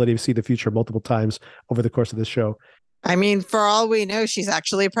have the ability to see the future multiple times over the course of this show. I mean, for all we know, she's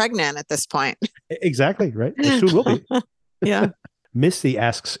actually pregnant at this point. Exactly, right? Or soon will be. Yeah. Misty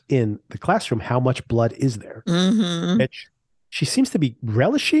asks in the classroom, how much blood is there? Mm-hmm. Which she seems to be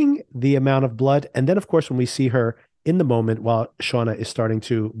relishing the amount of blood. And then, of course, when we see her in the moment while Shauna is starting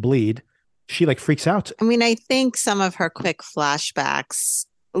to bleed, she like freaks out. I mean, I think some of her quick flashbacks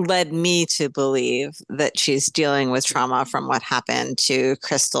led me to believe that she's dealing with trauma from what happened to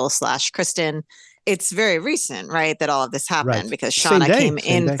Crystal/Kristen. It's very recent, right, that all of this happened, Right. because Same Shauna day, came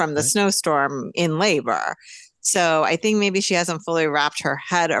same in day, from the right? snowstorm in labor. So I think maybe she hasn't fully wrapped her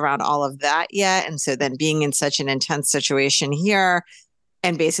head around all of that yet. And so then being in such an intense situation here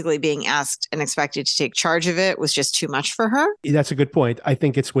and basically being asked and expected to take charge of it was just too much for her. That's a good point. I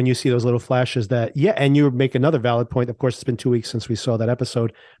think it's when you see those little flashes that, yeah, and you make another valid point. Of course, it's been 2 weeks since we saw that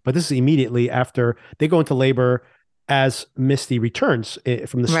episode, but this is immediately after they go into labor as Misty returns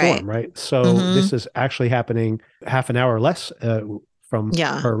from the storm, right? So Mm-hmm. this is actually happening half an hour or less from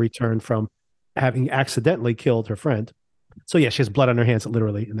Yeah. her return from having accidentally killed her friend. So yeah, she has blood on her hands,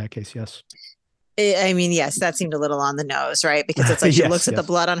 literally, in that case, yes. I mean, yes, that seemed a little on the nose, right? Because it's like she Yes, looks at the yes.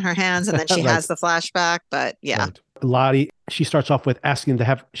 blood on her hands and then she Right. has the flashback. But yeah, Right. Lottie, she starts off with asking them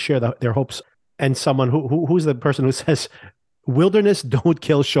to share their hopes, and someone who's the person who says, "Wilderness don't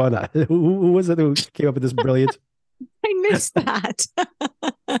kill Shauna." Who was it who came up with this brilliant? I missed that.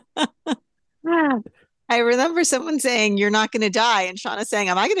 I remember someone saying, "You're not going to die," and Shauna saying,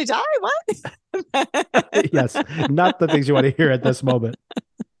 "Am I going to die? What?" Yes, not the things you want to hear at this moment.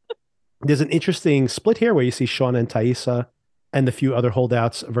 There's an interesting split here where you see Shauna and Thaisa and the few other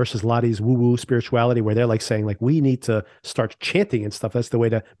holdouts versus Lottie's woo-woo spirituality, where they're like saying, like, we need to start chanting and stuff. That's the way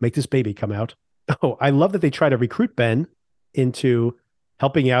to make this baby come out. Oh, I love that they try to recruit Ben into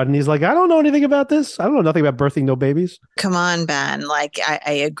helping out. And he's like, I don't know anything about this. I don't know nothing about birthing no babies. Come on, Ben. Like,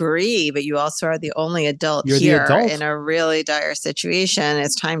 I agree, but you also are the only adult You're the here adult. in a really dire situation.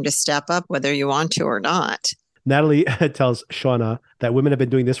 It's time to step up, whether you want to or not. Natalie tells Shauna that women have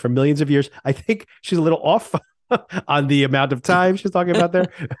been doing this for millions of years. I think she's a little off on the amount of time she's talking about there.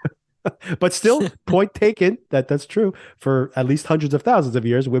 But still, point taken, that's true. For at least hundreds of thousands of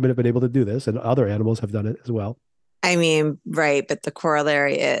years, women have been able to do this, and other animals have done it as well. I mean, right, but the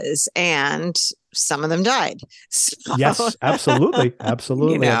corollary is, and some of them died. So, yes, absolutely.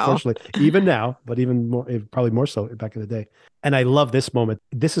 Absolutely. You know. Unfortunately, even now, but even more, probably more so back in the day. And I love this moment.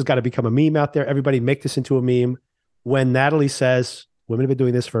 This has got to become a meme out there. Everybody make this into a meme. When Natalie says, women have been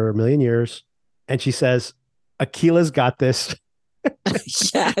doing this for a million years, and she says, Akila's got this.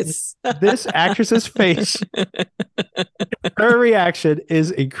 Yes. This actress's face, her reaction is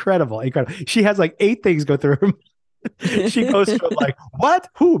incredible. Incredible. She has like 8 things go through her. She goes from like, what?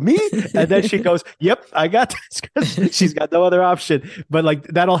 Who? Me? And then she goes, yep, I got this. She's got no other option. But like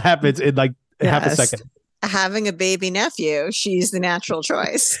that all happens in like half a second. Having a baby nephew, she's the natural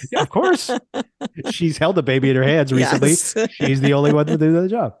choice. Yeah, of course. She's held a baby in her hands recently. Yes. She's the only one to do the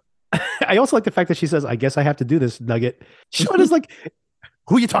job. I also like the fact that she says, I guess I have to do this, Nugget. Shauna's like,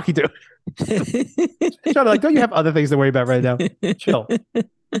 who are you talking to? Shauna, like, don't you have other things to worry about right now? Chill.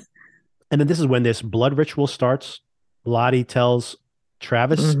 And then this is when this blood ritual starts. Lottie tells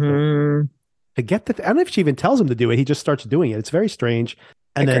Travis to get the. I don't know if she even tells him to do it. He just starts doing it. It's very strange.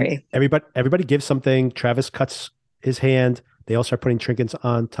 And then everybody gives something. Travis cuts his hand. They all start putting trinkets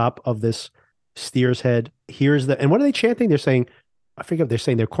on top of this steer's head. And what are they chanting? They're saying, I forget. They're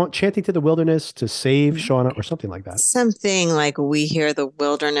saying they're chanting to the wilderness to save Shauna or something like that. Something like, we hear the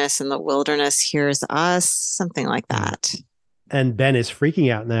wilderness and the wilderness hears us. Something like that. And Ben is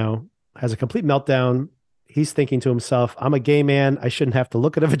freaking out now. Has a complete meltdown. He's thinking to himself, I'm a gay man. I shouldn't have to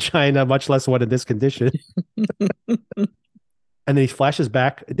look at a vagina, much less one in this condition. And then he flashes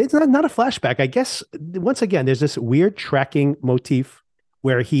back. It's not a flashback. I guess, once again, there's this weird tracking motif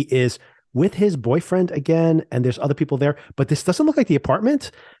where he is with his boyfriend again, and there's other people there. But this doesn't look like the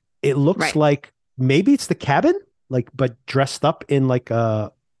apartment. It looks like maybe it's the cabin, but dressed up in like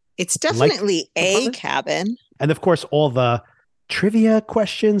a... It's definitely a cabin. And of course, all the trivia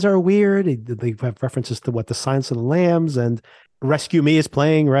questions are weird. They have references to the Silence of the Lambs, and Rescue Me is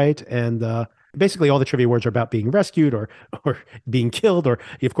playing, right? And basically all the trivia words are about being rescued or being killed, or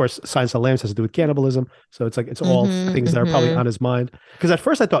of course Silence of the Lambs has to do with cannibalism. So it's all things that are probably on his mind. Because at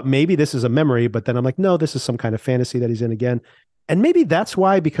first I thought maybe this is a memory, but then I'm like, no, this is some kind of fantasy that he's in again. And maybe that's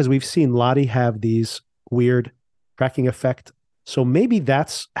why, because we've seen Lottie have these weird tracking effect. So maybe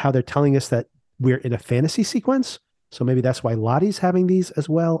that's how they're telling us that we're in a fantasy sequence. So maybe that's why Lottie's having these as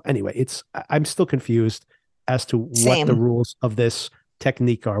well. Anyway, I'm still confused as to what the Same. rules of this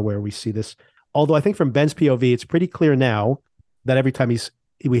technique are where we see this. Although I think from Ben's POV, it's pretty clear now that every time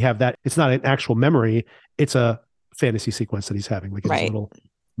we have that, it's not an actual memory, it's a fantasy sequence that he's having, like in his Right. little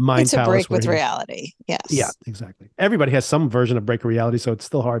mind It's a palace break where with he, reality. yeah, Yes. exactly. Everybody has some version of break reality, so it's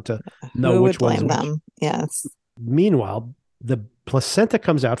still hard to know Who would which one is blame which. them? Yes. Meanwhile, the placenta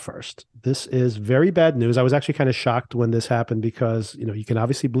comes out first. This is very bad news. I was actually kind of shocked when this happened because, you can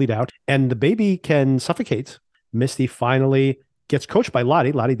obviously bleed out and the baby can suffocate. Misty finally gets coached by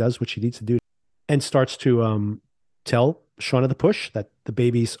Lottie. Lottie does what she needs to do and starts to tell Shauna the push that the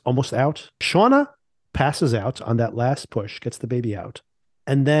baby's almost out. Shauna passes out on that last push, gets the baby out.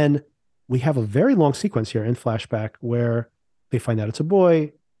 And then we have a very long sequence here in flashback where they find out it's a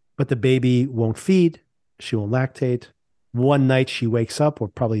boy, but the baby won't feed. She won't lactate. One night she wakes up, or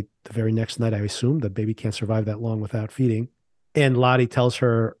probably the very next night, I assume. The baby can't survive that long without feeding. And Lottie tells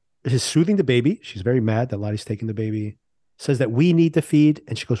her, is soothing the baby. She's very mad that Lottie's taking the baby. Says that we need to feed.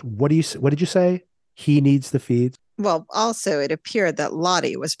 And she goes, what did you say? He needs to feed. Well, also, it appeared that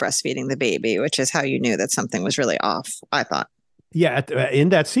Lottie was breastfeeding the baby, which is how you knew that something was really off, I thought. Yeah, in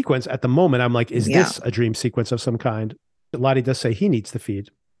that sequence, at the moment, I'm like, is Yeah. this a dream sequence of some kind? Lottie does say he needs to feed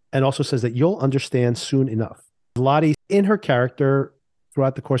and also says that you'll understand soon enough. Lottie, in her character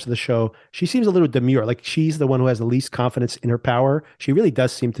throughout the course of the show, she seems a little demure. Like she's the one who has the least confidence in her power. She really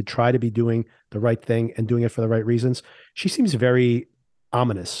does seem to try to be doing the right thing and doing it for the right reasons. She seems very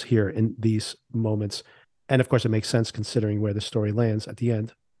ominous here in these moments. And of course, it makes sense considering where the story lands at the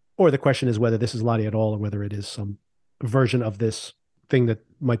end. Or the question is whether this is Lottie at all or whether it is some version of this thing that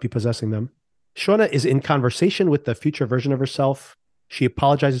might be possessing them. Shauna is in conversation with the future version of herself. She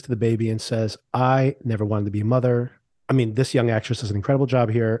apologizes to the baby and says, I never wanted to be a mother. I mean, this young actress does an incredible job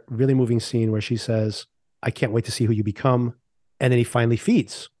here. Really moving scene where she says, I can't wait to see who you become. And then he finally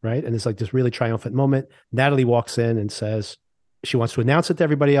feeds, right? And it's like this really triumphant moment. Natalie walks in and says she wants to announce it to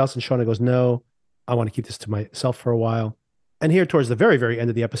everybody else. And Shauna goes, no, I want to keep this to myself for a while. And here towards the very, very end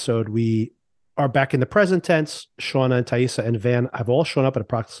of the episode, we are back in the present tense. Shauna and Taissa and Van have all shown up at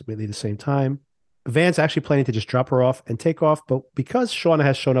approximately the same time. Van's actually planning to just drop her off and take off, but because Shauna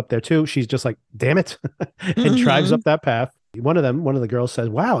has shown up there too, she's just like, damn it, and drives up that path. One of the girls says,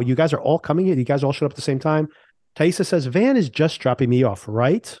 wow, you guys are all coming here. You guys all showed up at the same time. Taissa says, Van is just dropping me off,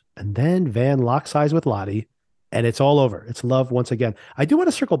 right? And then Van locks eyes with Lottie, and it's all over. It's love once again. I do want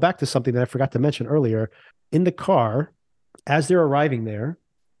to circle back to something that I forgot to mention earlier. In the car, as they're arriving there,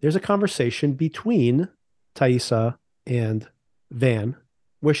 there's a conversation between Taissa and Van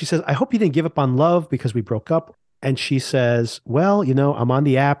where she says, I hope you didn't give up on love because we broke up. And she says, well, I'm on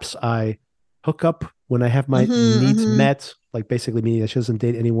the apps. I hook up when I have my needs met, like basically meaning that she doesn't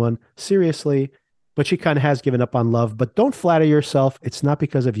date anyone seriously, but she kind of has given up on love. But don't flatter yourself. It's not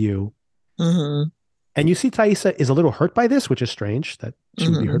because of you. And you see Taissa is a little hurt by this, which is strange that she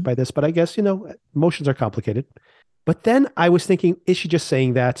would be hurt by this. But I guess, emotions are complicated. But then I was thinking, is she just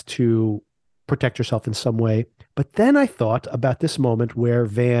saying that to protect herself in some way? But then I thought about this moment where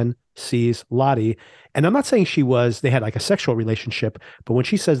Van sees Lottie, and I'm not saying they had like a sexual relationship, but when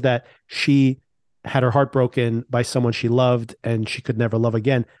she says that she had her heart broken by someone she loved and she could never love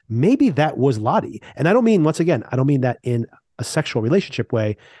again, maybe that was Lottie. And I don't mean that in a sexual relationship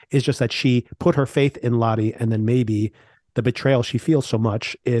way. It's just that she put her faith in Lottie, and then maybe the betrayal she feels so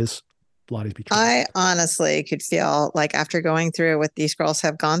much is Lottie's betrayal. I honestly could feel like after going through what these girls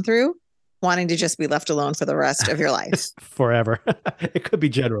have gone through, wanting to just be left alone for the rest of your life. Forever. It could be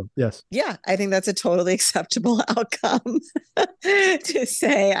general. Yes. Yeah, I think that's a totally acceptable outcome to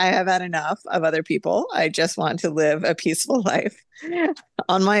say I have had enough of other people. I just want to live a peaceful life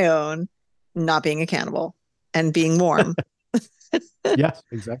on my own, not being a cannibal and being warm. Yes,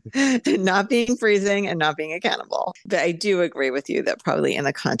 exactly. Not being freezing and not being a cannibal. But I do agree with you that probably in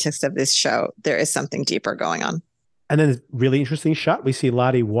the context of this show, there is something deeper going on. And then a really interesting shot. We see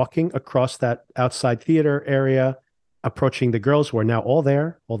Lottie walking across that outside theater area, approaching the girls who are now all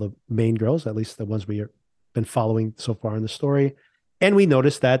there, all the main girls, at least the ones we have been following so far in the story. And we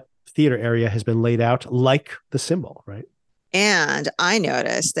notice that theater area has been laid out like the symbol, right? And I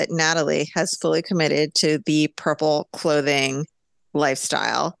noticed that Natalie has fully committed to the purple clothing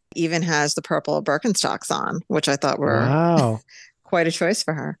lifestyle, even has the purple Birkenstocks on, which I thought were quite a choice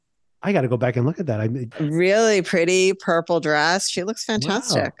for her. I got to go back and look at that. Really pretty purple dress. She looks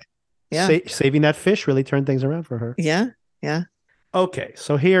fantastic. Wow. Yeah. Saving that fish really turned things around for her. Yeah. Yeah. Okay.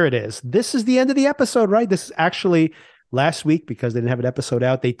 So here it is. This is the end of the episode, right? This is actually last week, because they didn't have an episode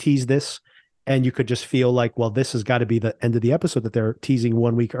out, they teased this, and you could just feel like, well, this has got to be the end of the episode that they're teasing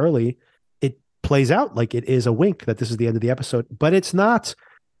 1 week early. It plays out like it is a wink that this is the end of the episode, but it's not.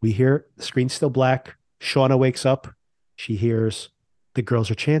 We hear the screen's still black. Shauna wakes up. She hears the girls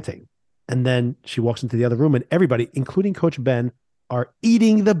are chanting. And then she walks into the other room, and everybody, including Coach Ben, are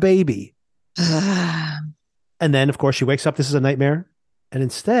eating the baby. And then, of course, she wakes up. This is a nightmare. And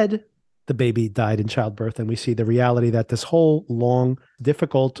instead, the baby died in childbirth. And we see the reality that this whole long,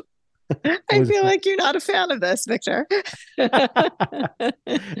 difficult. I feel like you're not a fan of this, Victor.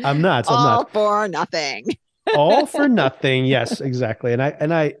 I'm not. All for nothing. All for nothing. Yes, exactly.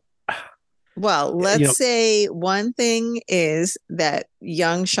 Well, let's say one thing is that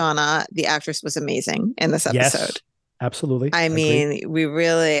young Shauna, the actress, was amazing in this episode. Yes, absolutely. I mean,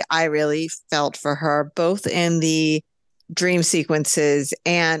 I really felt for her, both in the dream sequences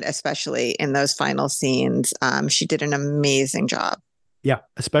and especially in those final scenes. She did an amazing job. Yeah,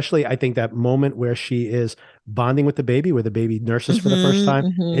 especially I think that moment where she is bonding with the baby, where the baby nurses for the first time,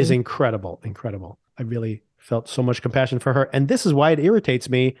 is incredible. Incredible. I really felt so much compassion for her. And this is why it irritates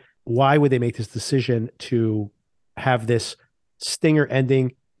me. Why would they make this decision to have this stinger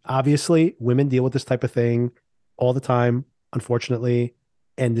ending? Obviously, women deal with this type of thing all the time, unfortunately.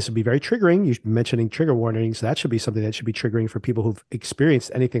 And this would be very triggering. You're mentioning trigger warnings. That should be something that should be triggering for people who've experienced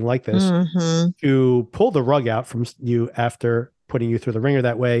anything like this, to pull the rug out from you after putting you through the ringer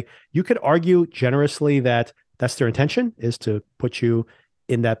that way. You could argue generously that that's their intention, is to put you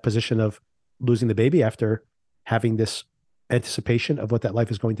in that position of losing the baby after having this anticipation of what that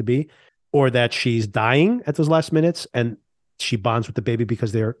life is going to be, or that she's dying at those last minutes and she bonds with the baby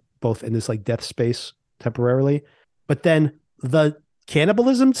because they're both in this like death space temporarily. But then the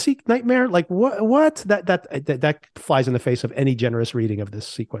cannibalism nightmare, like what that flies in the face of any generous reading of this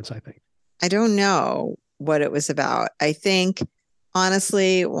sequence, I think. I don't know what it was about. I think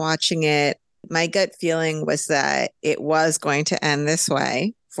honestly, watching it, my gut feeling was that it was going to end this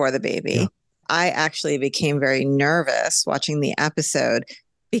way for the baby. Yeah. I actually became very nervous watching the episode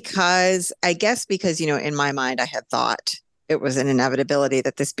because, in my mind, I had thought it was an inevitability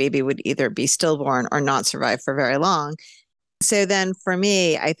that this baby would either be stillborn or not survive for very long. So then for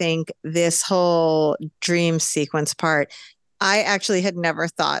me, I think this whole dream sequence part, I actually had never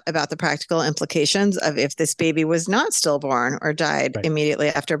thought about the practical implications of if this baby was not stillborn or died immediately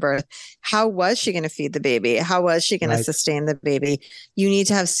after birth. How was she going to feed the baby? How was she going to sustain the baby? You need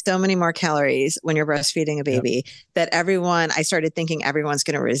to have so many more calories when you're breastfeeding a baby that I started thinking everyone's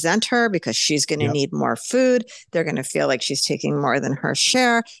going to resent her because she's going to need more food. They're going to feel like she's taking more than her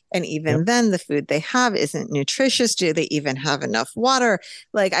share. And even then the food they have isn't nutritious. Do they even have enough water?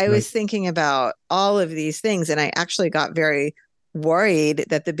 Like I was thinking about all of these things, and I actually got very worried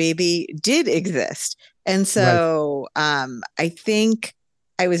that the baby did exist. And so I think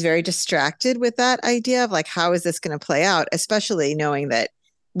I was very distracted with that idea of like, how is this going to play out, especially knowing that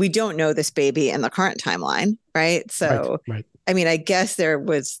we don't know this baby in the current timeline, right? So, I mean, I guess there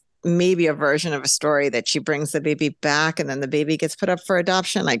was maybe a version of a story that she brings the baby back and then the baby gets put up for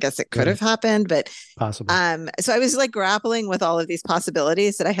adoption. I guess it could have happened, but possible. So I was like grappling with all of these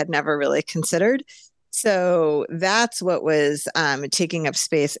possibilities that I had never really considered. So that's what was taking up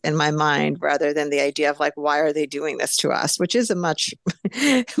space in my mind rather than the idea of like, why are they doing this to us? Which is a much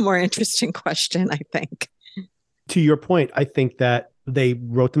more interesting question, I think. To your point, I think that they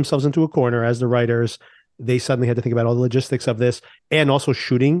wrote themselves into a corner as the writers. They suddenly had to think about all the logistics of this, and also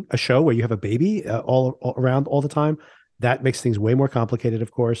shooting a show where you have a baby all around all the time. That makes things way more complicated,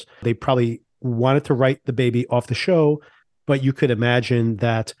 of course. They probably wanted to write the baby off the show, but you could imagine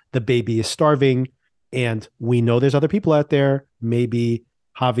that the baby is starving, and we know there's other people out there. Maybe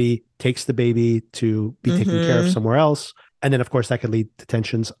Javi takes the baby to be taken care of somewhere else. And then, of course, that could lead to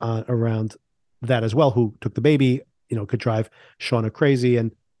tensions around that as well. Who took the baby, could drive Shauna crazy.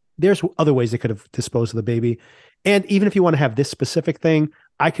 And there's other ways they could have disposed of the baby. And even if you want to have this specific thing,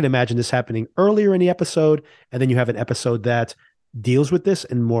 I can imagine this happening earlier in the episode. And then you have an episode that deals with this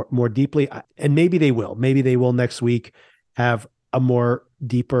and more deeply. And maybe they will. Maybe they will next week have a more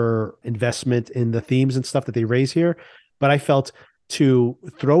deeper investment in the themes and stuff that they raise here. But I felt to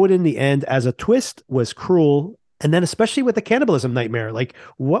throw it in the end as a twist was cruel. And then especially with the cannibalism nightmare, like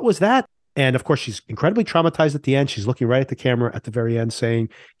what was that? And of course, she's incredibly traumatized at the end. She's looking right at the camera at the very end saying,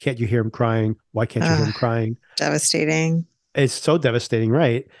 can't you hear him crying? Why can't you hear him crying? Devastating. It's so devastating,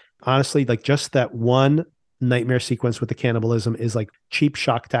 right? Honestly, like just that one nightmare sequence with the cannibalism is like cheap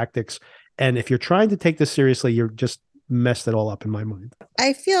shock tactics. And if you're trying to take this seriously, you're just messed it all up in my mind.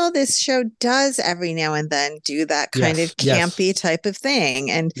 I feel this show does every now and then do that kind of campy type of thing.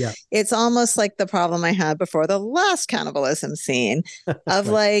 And it's almost like the problem I had before the last cannibalism scene of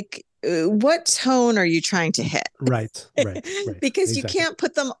like, what tone are you trying to hit? Right. Because you can't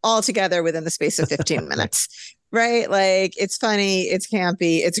put them all together within the space of 15 minutes, right? Like, it's funny, it's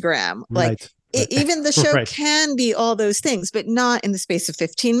campy, it's grim. Like, even the show can be all those things, but not in the space of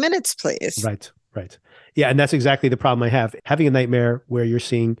 15 minutes, please. Right. Yeah, and that's exactly the problem I have. Having a nightmare where you're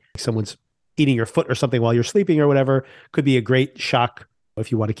seeing someone's eating your foot or something while you're sleeping or whatever could be a great shock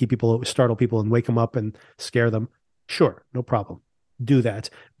if you want to keep people, startle people and wake them up and scare them. Sure, no problem. Do that.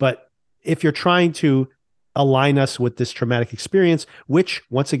 But if you're trying to align us with this traumatic experience, which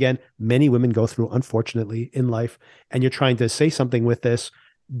once again, many women go through, unfortunately, in life, and you're trying to say something with this,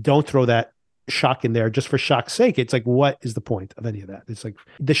 don't throw that shock in there just for shock's sake. It's like, what is the point of any of that? It's like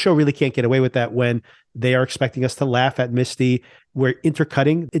the show really can't get away with that when they are expecting us to laugh at Misty. We're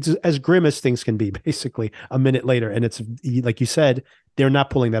intercutting. It's as grim as things can be, basically, a minute later. And it's like you said, they're not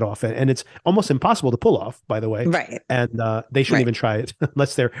pulling that off. And it's almost impossible to pull off, by the way. Right. And they shouldn't even try it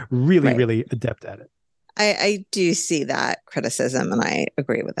unless they're really, really adept at it. I do see that criticism and I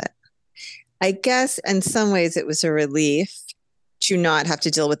agree with it. I guess in some ways it was a relief to not have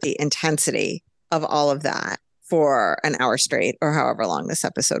to deal with the intensity of all of that for an hour straight or however long this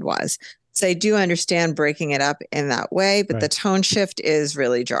episode was. So I do understand breaking it up in that way, but the tone shift is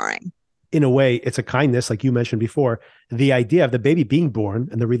really jarring. In a way, it's a kindness, like you mentioned before, the idea of the baby being born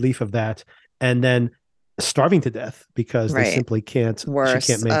and the relief of that, and then starving to death because they simply can't. Worse.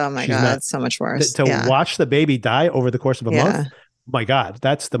 She can't make, oh my God, so much worse. To watch the baby die over the course of a month, my God,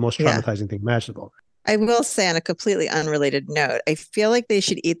 that's the most traumatizing thing imaginable. I will say on a completely unrelated note, I feel like they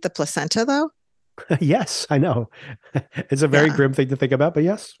should eat the placenta though. Yes, I know. It's a very grim thing to think about, but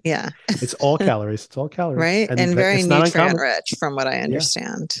yes. Yeah. It's all calories. It's all calories. Right. And very nutrient rich from what I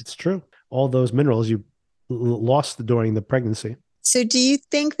understand. It's true. All those minerals you lost during the pregnancy. So do you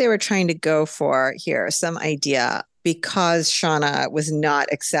think they were trying to go for here some idea because Shauna was not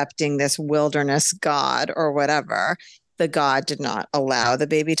accepting this wilderness god or whatever, the god did not allow the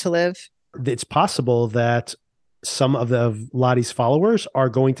baby to live? It's possible that some of Lottie's followers are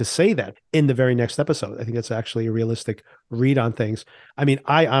going to say that in the very next episode. I think that's actually a realistic read on things. I mean,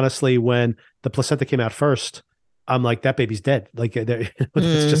 I honestly, when the placenta came out first, I'm like, that baby's dead. Like,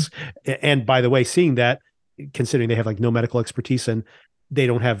 it's just, and by the way, seeing that, considering they have like no medical expertise and they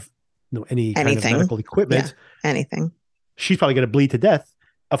don't have any kind of medical equipment, anything, she's probably going to bleed to death.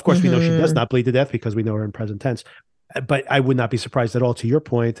 Of course, we know she does not bleed to death because we know her in present tense. But I would not be surprised at all, to your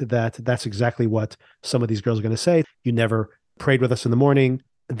point, that that's exactly what some of these girls are going to say. You never prayed with us in the morning.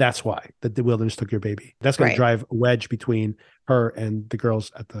 That's why the wilderness took your baby. That's going to drive a wedge between her and the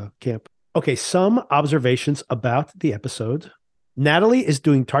girls at the camp. Okay, some observations about the episode. Natalie is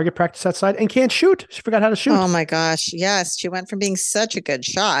doing target practice outside and can't shoot. She forgot how to shoot. Oh my gosh. Yes. She went from being such a good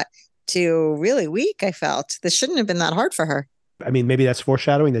shot to really weak, I felt. This shouldn't have been that hard for her. I mean, maybe that's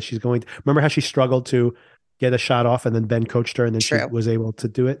foreshadowing that she's going to... Remember how she struggled to get a shot off and then Ben coached her and then she was able to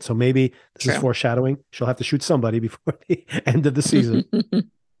do it. So maybe this is foreshadowing. She'll have to shoot somebody before the end of the season.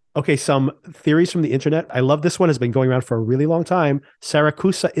 Okay, some theories from the internet. I love this one. Has been going around for a really long time.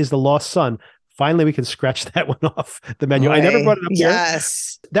 Saracusa is the lost son. Finally, we can scratch that one off the menu. I never brought it up here.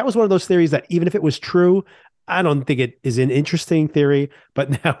 That was one of those theories that even if it was true, I don't think it is an interesting theory,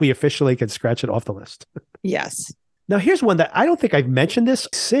 but now we officially can scratch it off the list. Yes. Now, here's one that I don't think I've mentioned this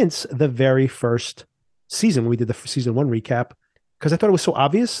since the very first season when we did the season 1 recap, because I thought it was so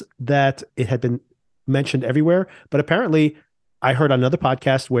obvious that it had been mentioned everywhere. But apparently I heard on another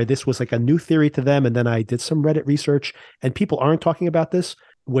podcast where this was like a new theory to them. And then I did some Reddit research and people aren't talking about this,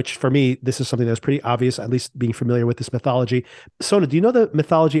 which for me, this is something that's pretty obvious, at least being familiar with this mythology. Sona, do you know the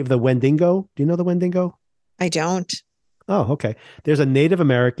mythology of the Wendigo? Do you know the Wendigo? I don't. Oh, okay. There's a Native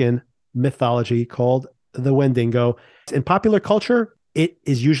American mythology called the Wendigo. In popular culture, it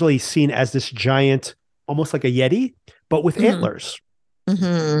is usually seen as this giant, almost like a Yeti, but with antlers.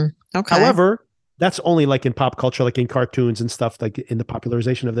 Okay. However, that's only like in pop culture, like in cartoons and stuff, like in the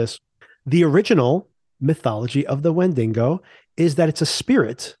popularization of this. The original mythology of the Wendigo is that it's a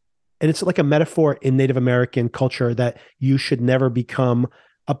spirit, and it's like a metaphor in Native American culture that you should never become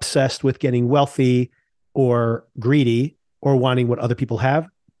obsessed with getting wealthy or greedy or wanting what other people have.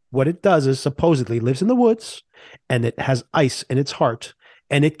 What it does is supposedly lives in the woods and it has ice in its heart,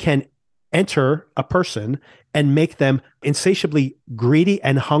 and it can enter a person and make them insatiably greedy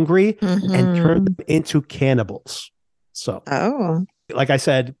and hungry and turn them into cannibals. So, like I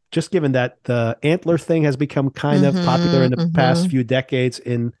said, just given that the antler thing has become kind of popular in the past few decades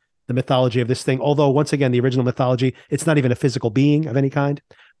in the mythology of this thing. Although, once again, the original mythology, it's not even a physical being of any kind,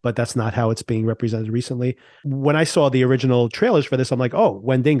 but that's not how it's being represented recently. When I saw the original trailers for this, I'm like, oh,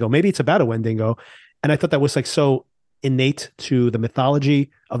 Wendigo. Maybe it's about a Wendigo. And I thought that was like so innate to the mythology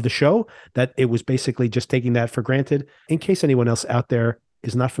of the show that it was basically just taking that for granted. In case anyone else out there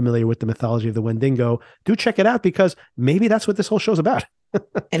is not familiar with the mythology of the Wendigo, do check it out because maybe that's what this whole show's about.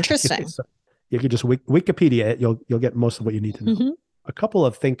 Interesting. So you can just Wikipedia it. You'll get most of what you need to know. Mm-hmm. A couple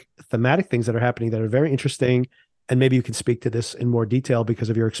of thematic things that are happening that are very interesting, and maybe you can speak to this in more detail because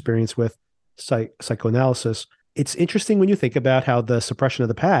of your experience with psychoanalysis. It's interesting when you think about how the suppression of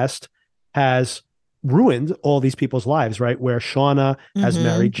the past has ruined all these people's lives, right? Where Shauna has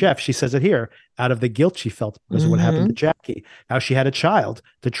married Jeff. She says it here, out of the guilt she felt because of what happened to Jackie, how she had a child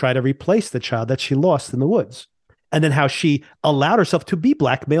to try to replace the child that she lost in the woods. And then how she allowed herself to be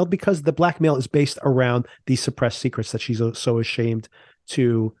blackmailed because the blackmail is based around these suppressed secrets that she's so ashamed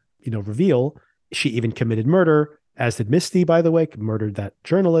to, reveal. She even committed murder, as did Misty, by the way, murdered that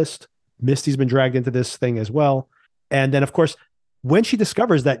journalist. Misty's been dragged into this thing as well. And then, of course, when she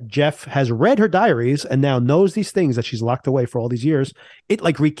discovers that Jeff has read her diaries and now knows these things that she's locked away for all these years, it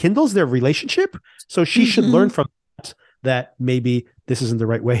like rekindles their relationship. So she should learn from that maybe this isn't the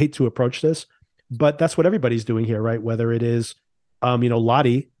right way to approach this. But that's what everybody's doing here, right? Whether it is,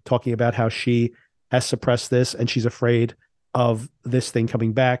 Lottie talking about how she has suppressed this and she's afraid of this thing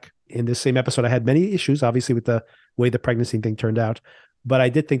coming back. In this same episode, I had many issues, obviously, with the way the pregnancy thing turned out. But I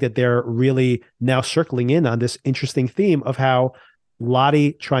did think that they're really now circling in on this interesting theme of how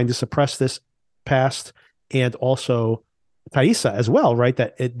Lottie trying to suppress this past, and also Thaisa as well, right?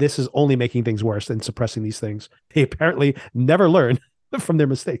 That this is only making things worse and suppressing these things. They apparently never learn from their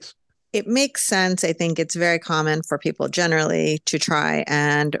mistakes. It makes sense. I think it's very common for people generally to try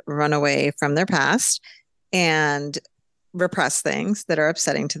and run away from their past and repress things that are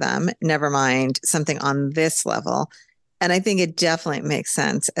upsetting to them, never mind something on this level. And I think it definitely makes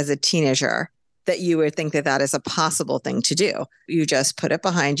sense as a teenager that you would think that that is a possible thing to do. You just put it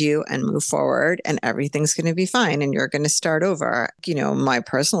behind you and move forward and everything's going to be fine and you're going to start over. My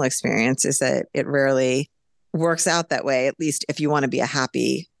personal experience is that it rarely works out that way, at least if you want to be a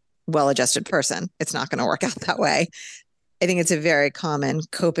happy, well-adjusted person. It's not going to work out that way. I think it's a very common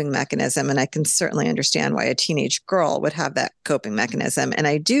coping mechanism, and I can certainly understand why a teenage girl would have that coping mechanism. And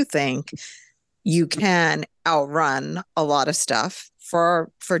I do think you can outrun a lot of stuff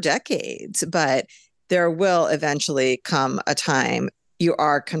for decades, but there will eventually come a time you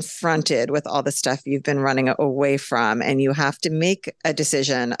are confronted with all the stuff you've been running away from, and you have to make a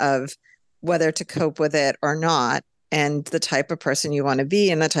decision of whether to cope with it or not, and the type of person you want to be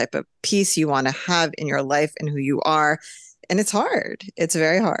and the type of peace you want to have in your life and who you are. And it's hard. It's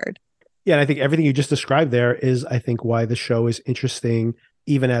very hard. Yeah. And I think everything you just described there is, I think, why the show is interesting,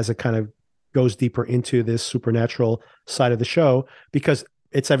 even as it kind of goes deeper into this supernatural side of the show, because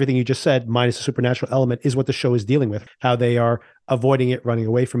it's everything you just said, minus the supernatural element, is what the show is dealing with, how they are avoiding it, running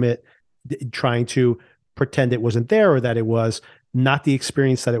away from it, trying to pretend it wasn't there or that it was not the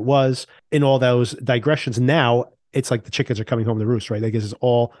experience that it was. In all those digressions, now it's like the chickens are coming home to roost, right? Like it's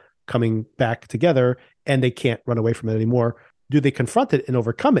all coming back together and they can't run away from it anymore. Do they confront it and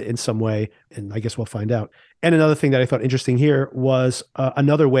overcome it in some way? And I guess we'll find out. And another thing that I thought interesting here was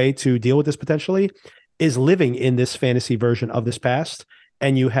another way to deal with this potentially is living in this fantasy version of this past.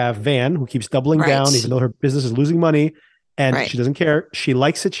 And you have Van, who keeps doubling down, even though her business is losing money, and she doesn't care. She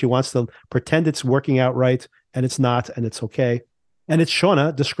likes it. She wants to pretend it's working out right, and it's not, and it's okay. And it's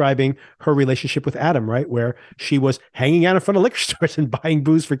Shauna describing her relationship with Adam, right? Where she was hanging out in front of liquor stores and buying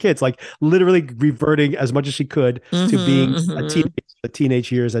booze for kids, like literally reverting as much as she could to being the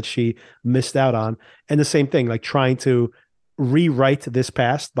teenage years that she missed out on. And the same thing, like trying to rewrite this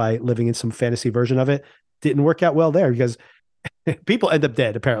past by living in some fantasy version of it, didn't work out well there because people end up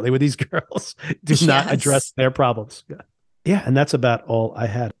dead, apparently, with these girls do not address their problems. Yeah. And that's about all I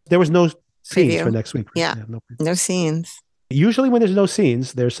had. There was no scenes for next week. Right? Yeah. No scenes. Usually when there's no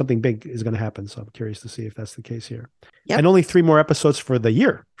scenes, there's something big is going to happen. So I'm curious to see if that's the case here. Yep. And only 3 more episodes for the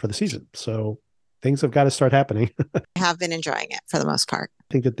year, for the season. So things have got to start happening. I have been enjoying it for the most part. I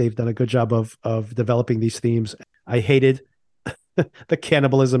think that they've done a good job of developing these themes. I hated the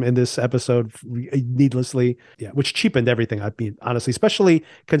cannibalism in this episode needlessly, which cheapened everything. I mean, honestly, especially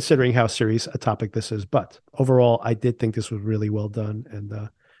considering how serious a topic this is. But overall, I did think this was really well done, and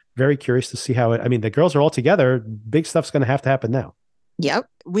very curious to see how it. I mean, the girls are all together. Big stuff's going to happen now. Yep,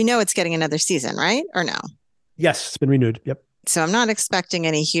 we know it's getting another season, right? Or no? Yes, it's been renewed. Yep. So I'm not expecting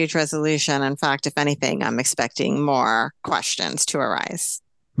any huge resolution. In fact, if anything, I'm expecting more questions to arise.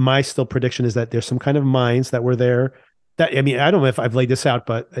 My still prediction is that there's some kind of mines that were there That, I mean, I don't know if I've laid this out,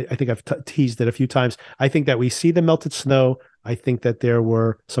 but I think I've teased it a few times. I think that we see the melted snow. I think that there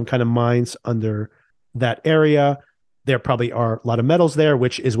were some kind of mines under that area. There probably are a lot of metals there,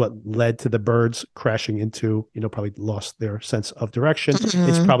 which is what led to the birds crashing into, probably lost their sense of direction. It's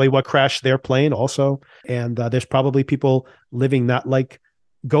Mm-hmm. probably what crashed their plane also. And there's probably people living not like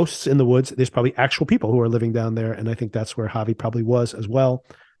ghosts in the woods. There's probably actual people who are living down there. And I think that's where Javi probably was as well.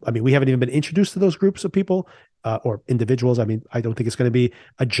 I mean, we haven't even been introduced to those groups of people or individuals. I mean, I don't think it's going to be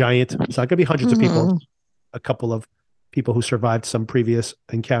a giant, it's not going to be hundreds of people. Mm-hmm. A couple of people who survived some previous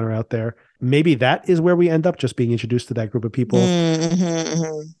encounter out there. Maybe that is where we end up, just being introduced to that group of people.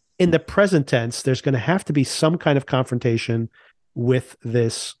 Mm-hmm. In the present tense, there's going to have to be some kind of confrontation with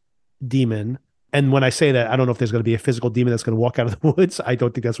this demon. And when I say that, I don't know if there's going to be a physical demon that's going to walk out of the woods. I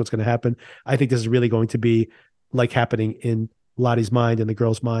don't think that's what's going to happen. I think this is really going to be like happening in Lottie's mind and the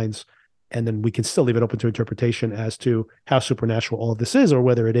girls' minds. And then we can still leave it open to interpretation as to how supernatural all of this is, or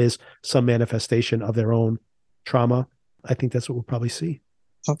whether it is some manifestation of their own trauma. I think that's what we'll probably see.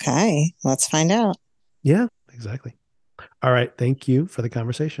 Okay, let's find out. Yeah, exactly. All right. Thank you for the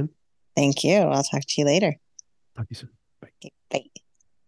conversation. Thank you. I'll talk to you later. Talk to you soon. Bye. Okay, bye.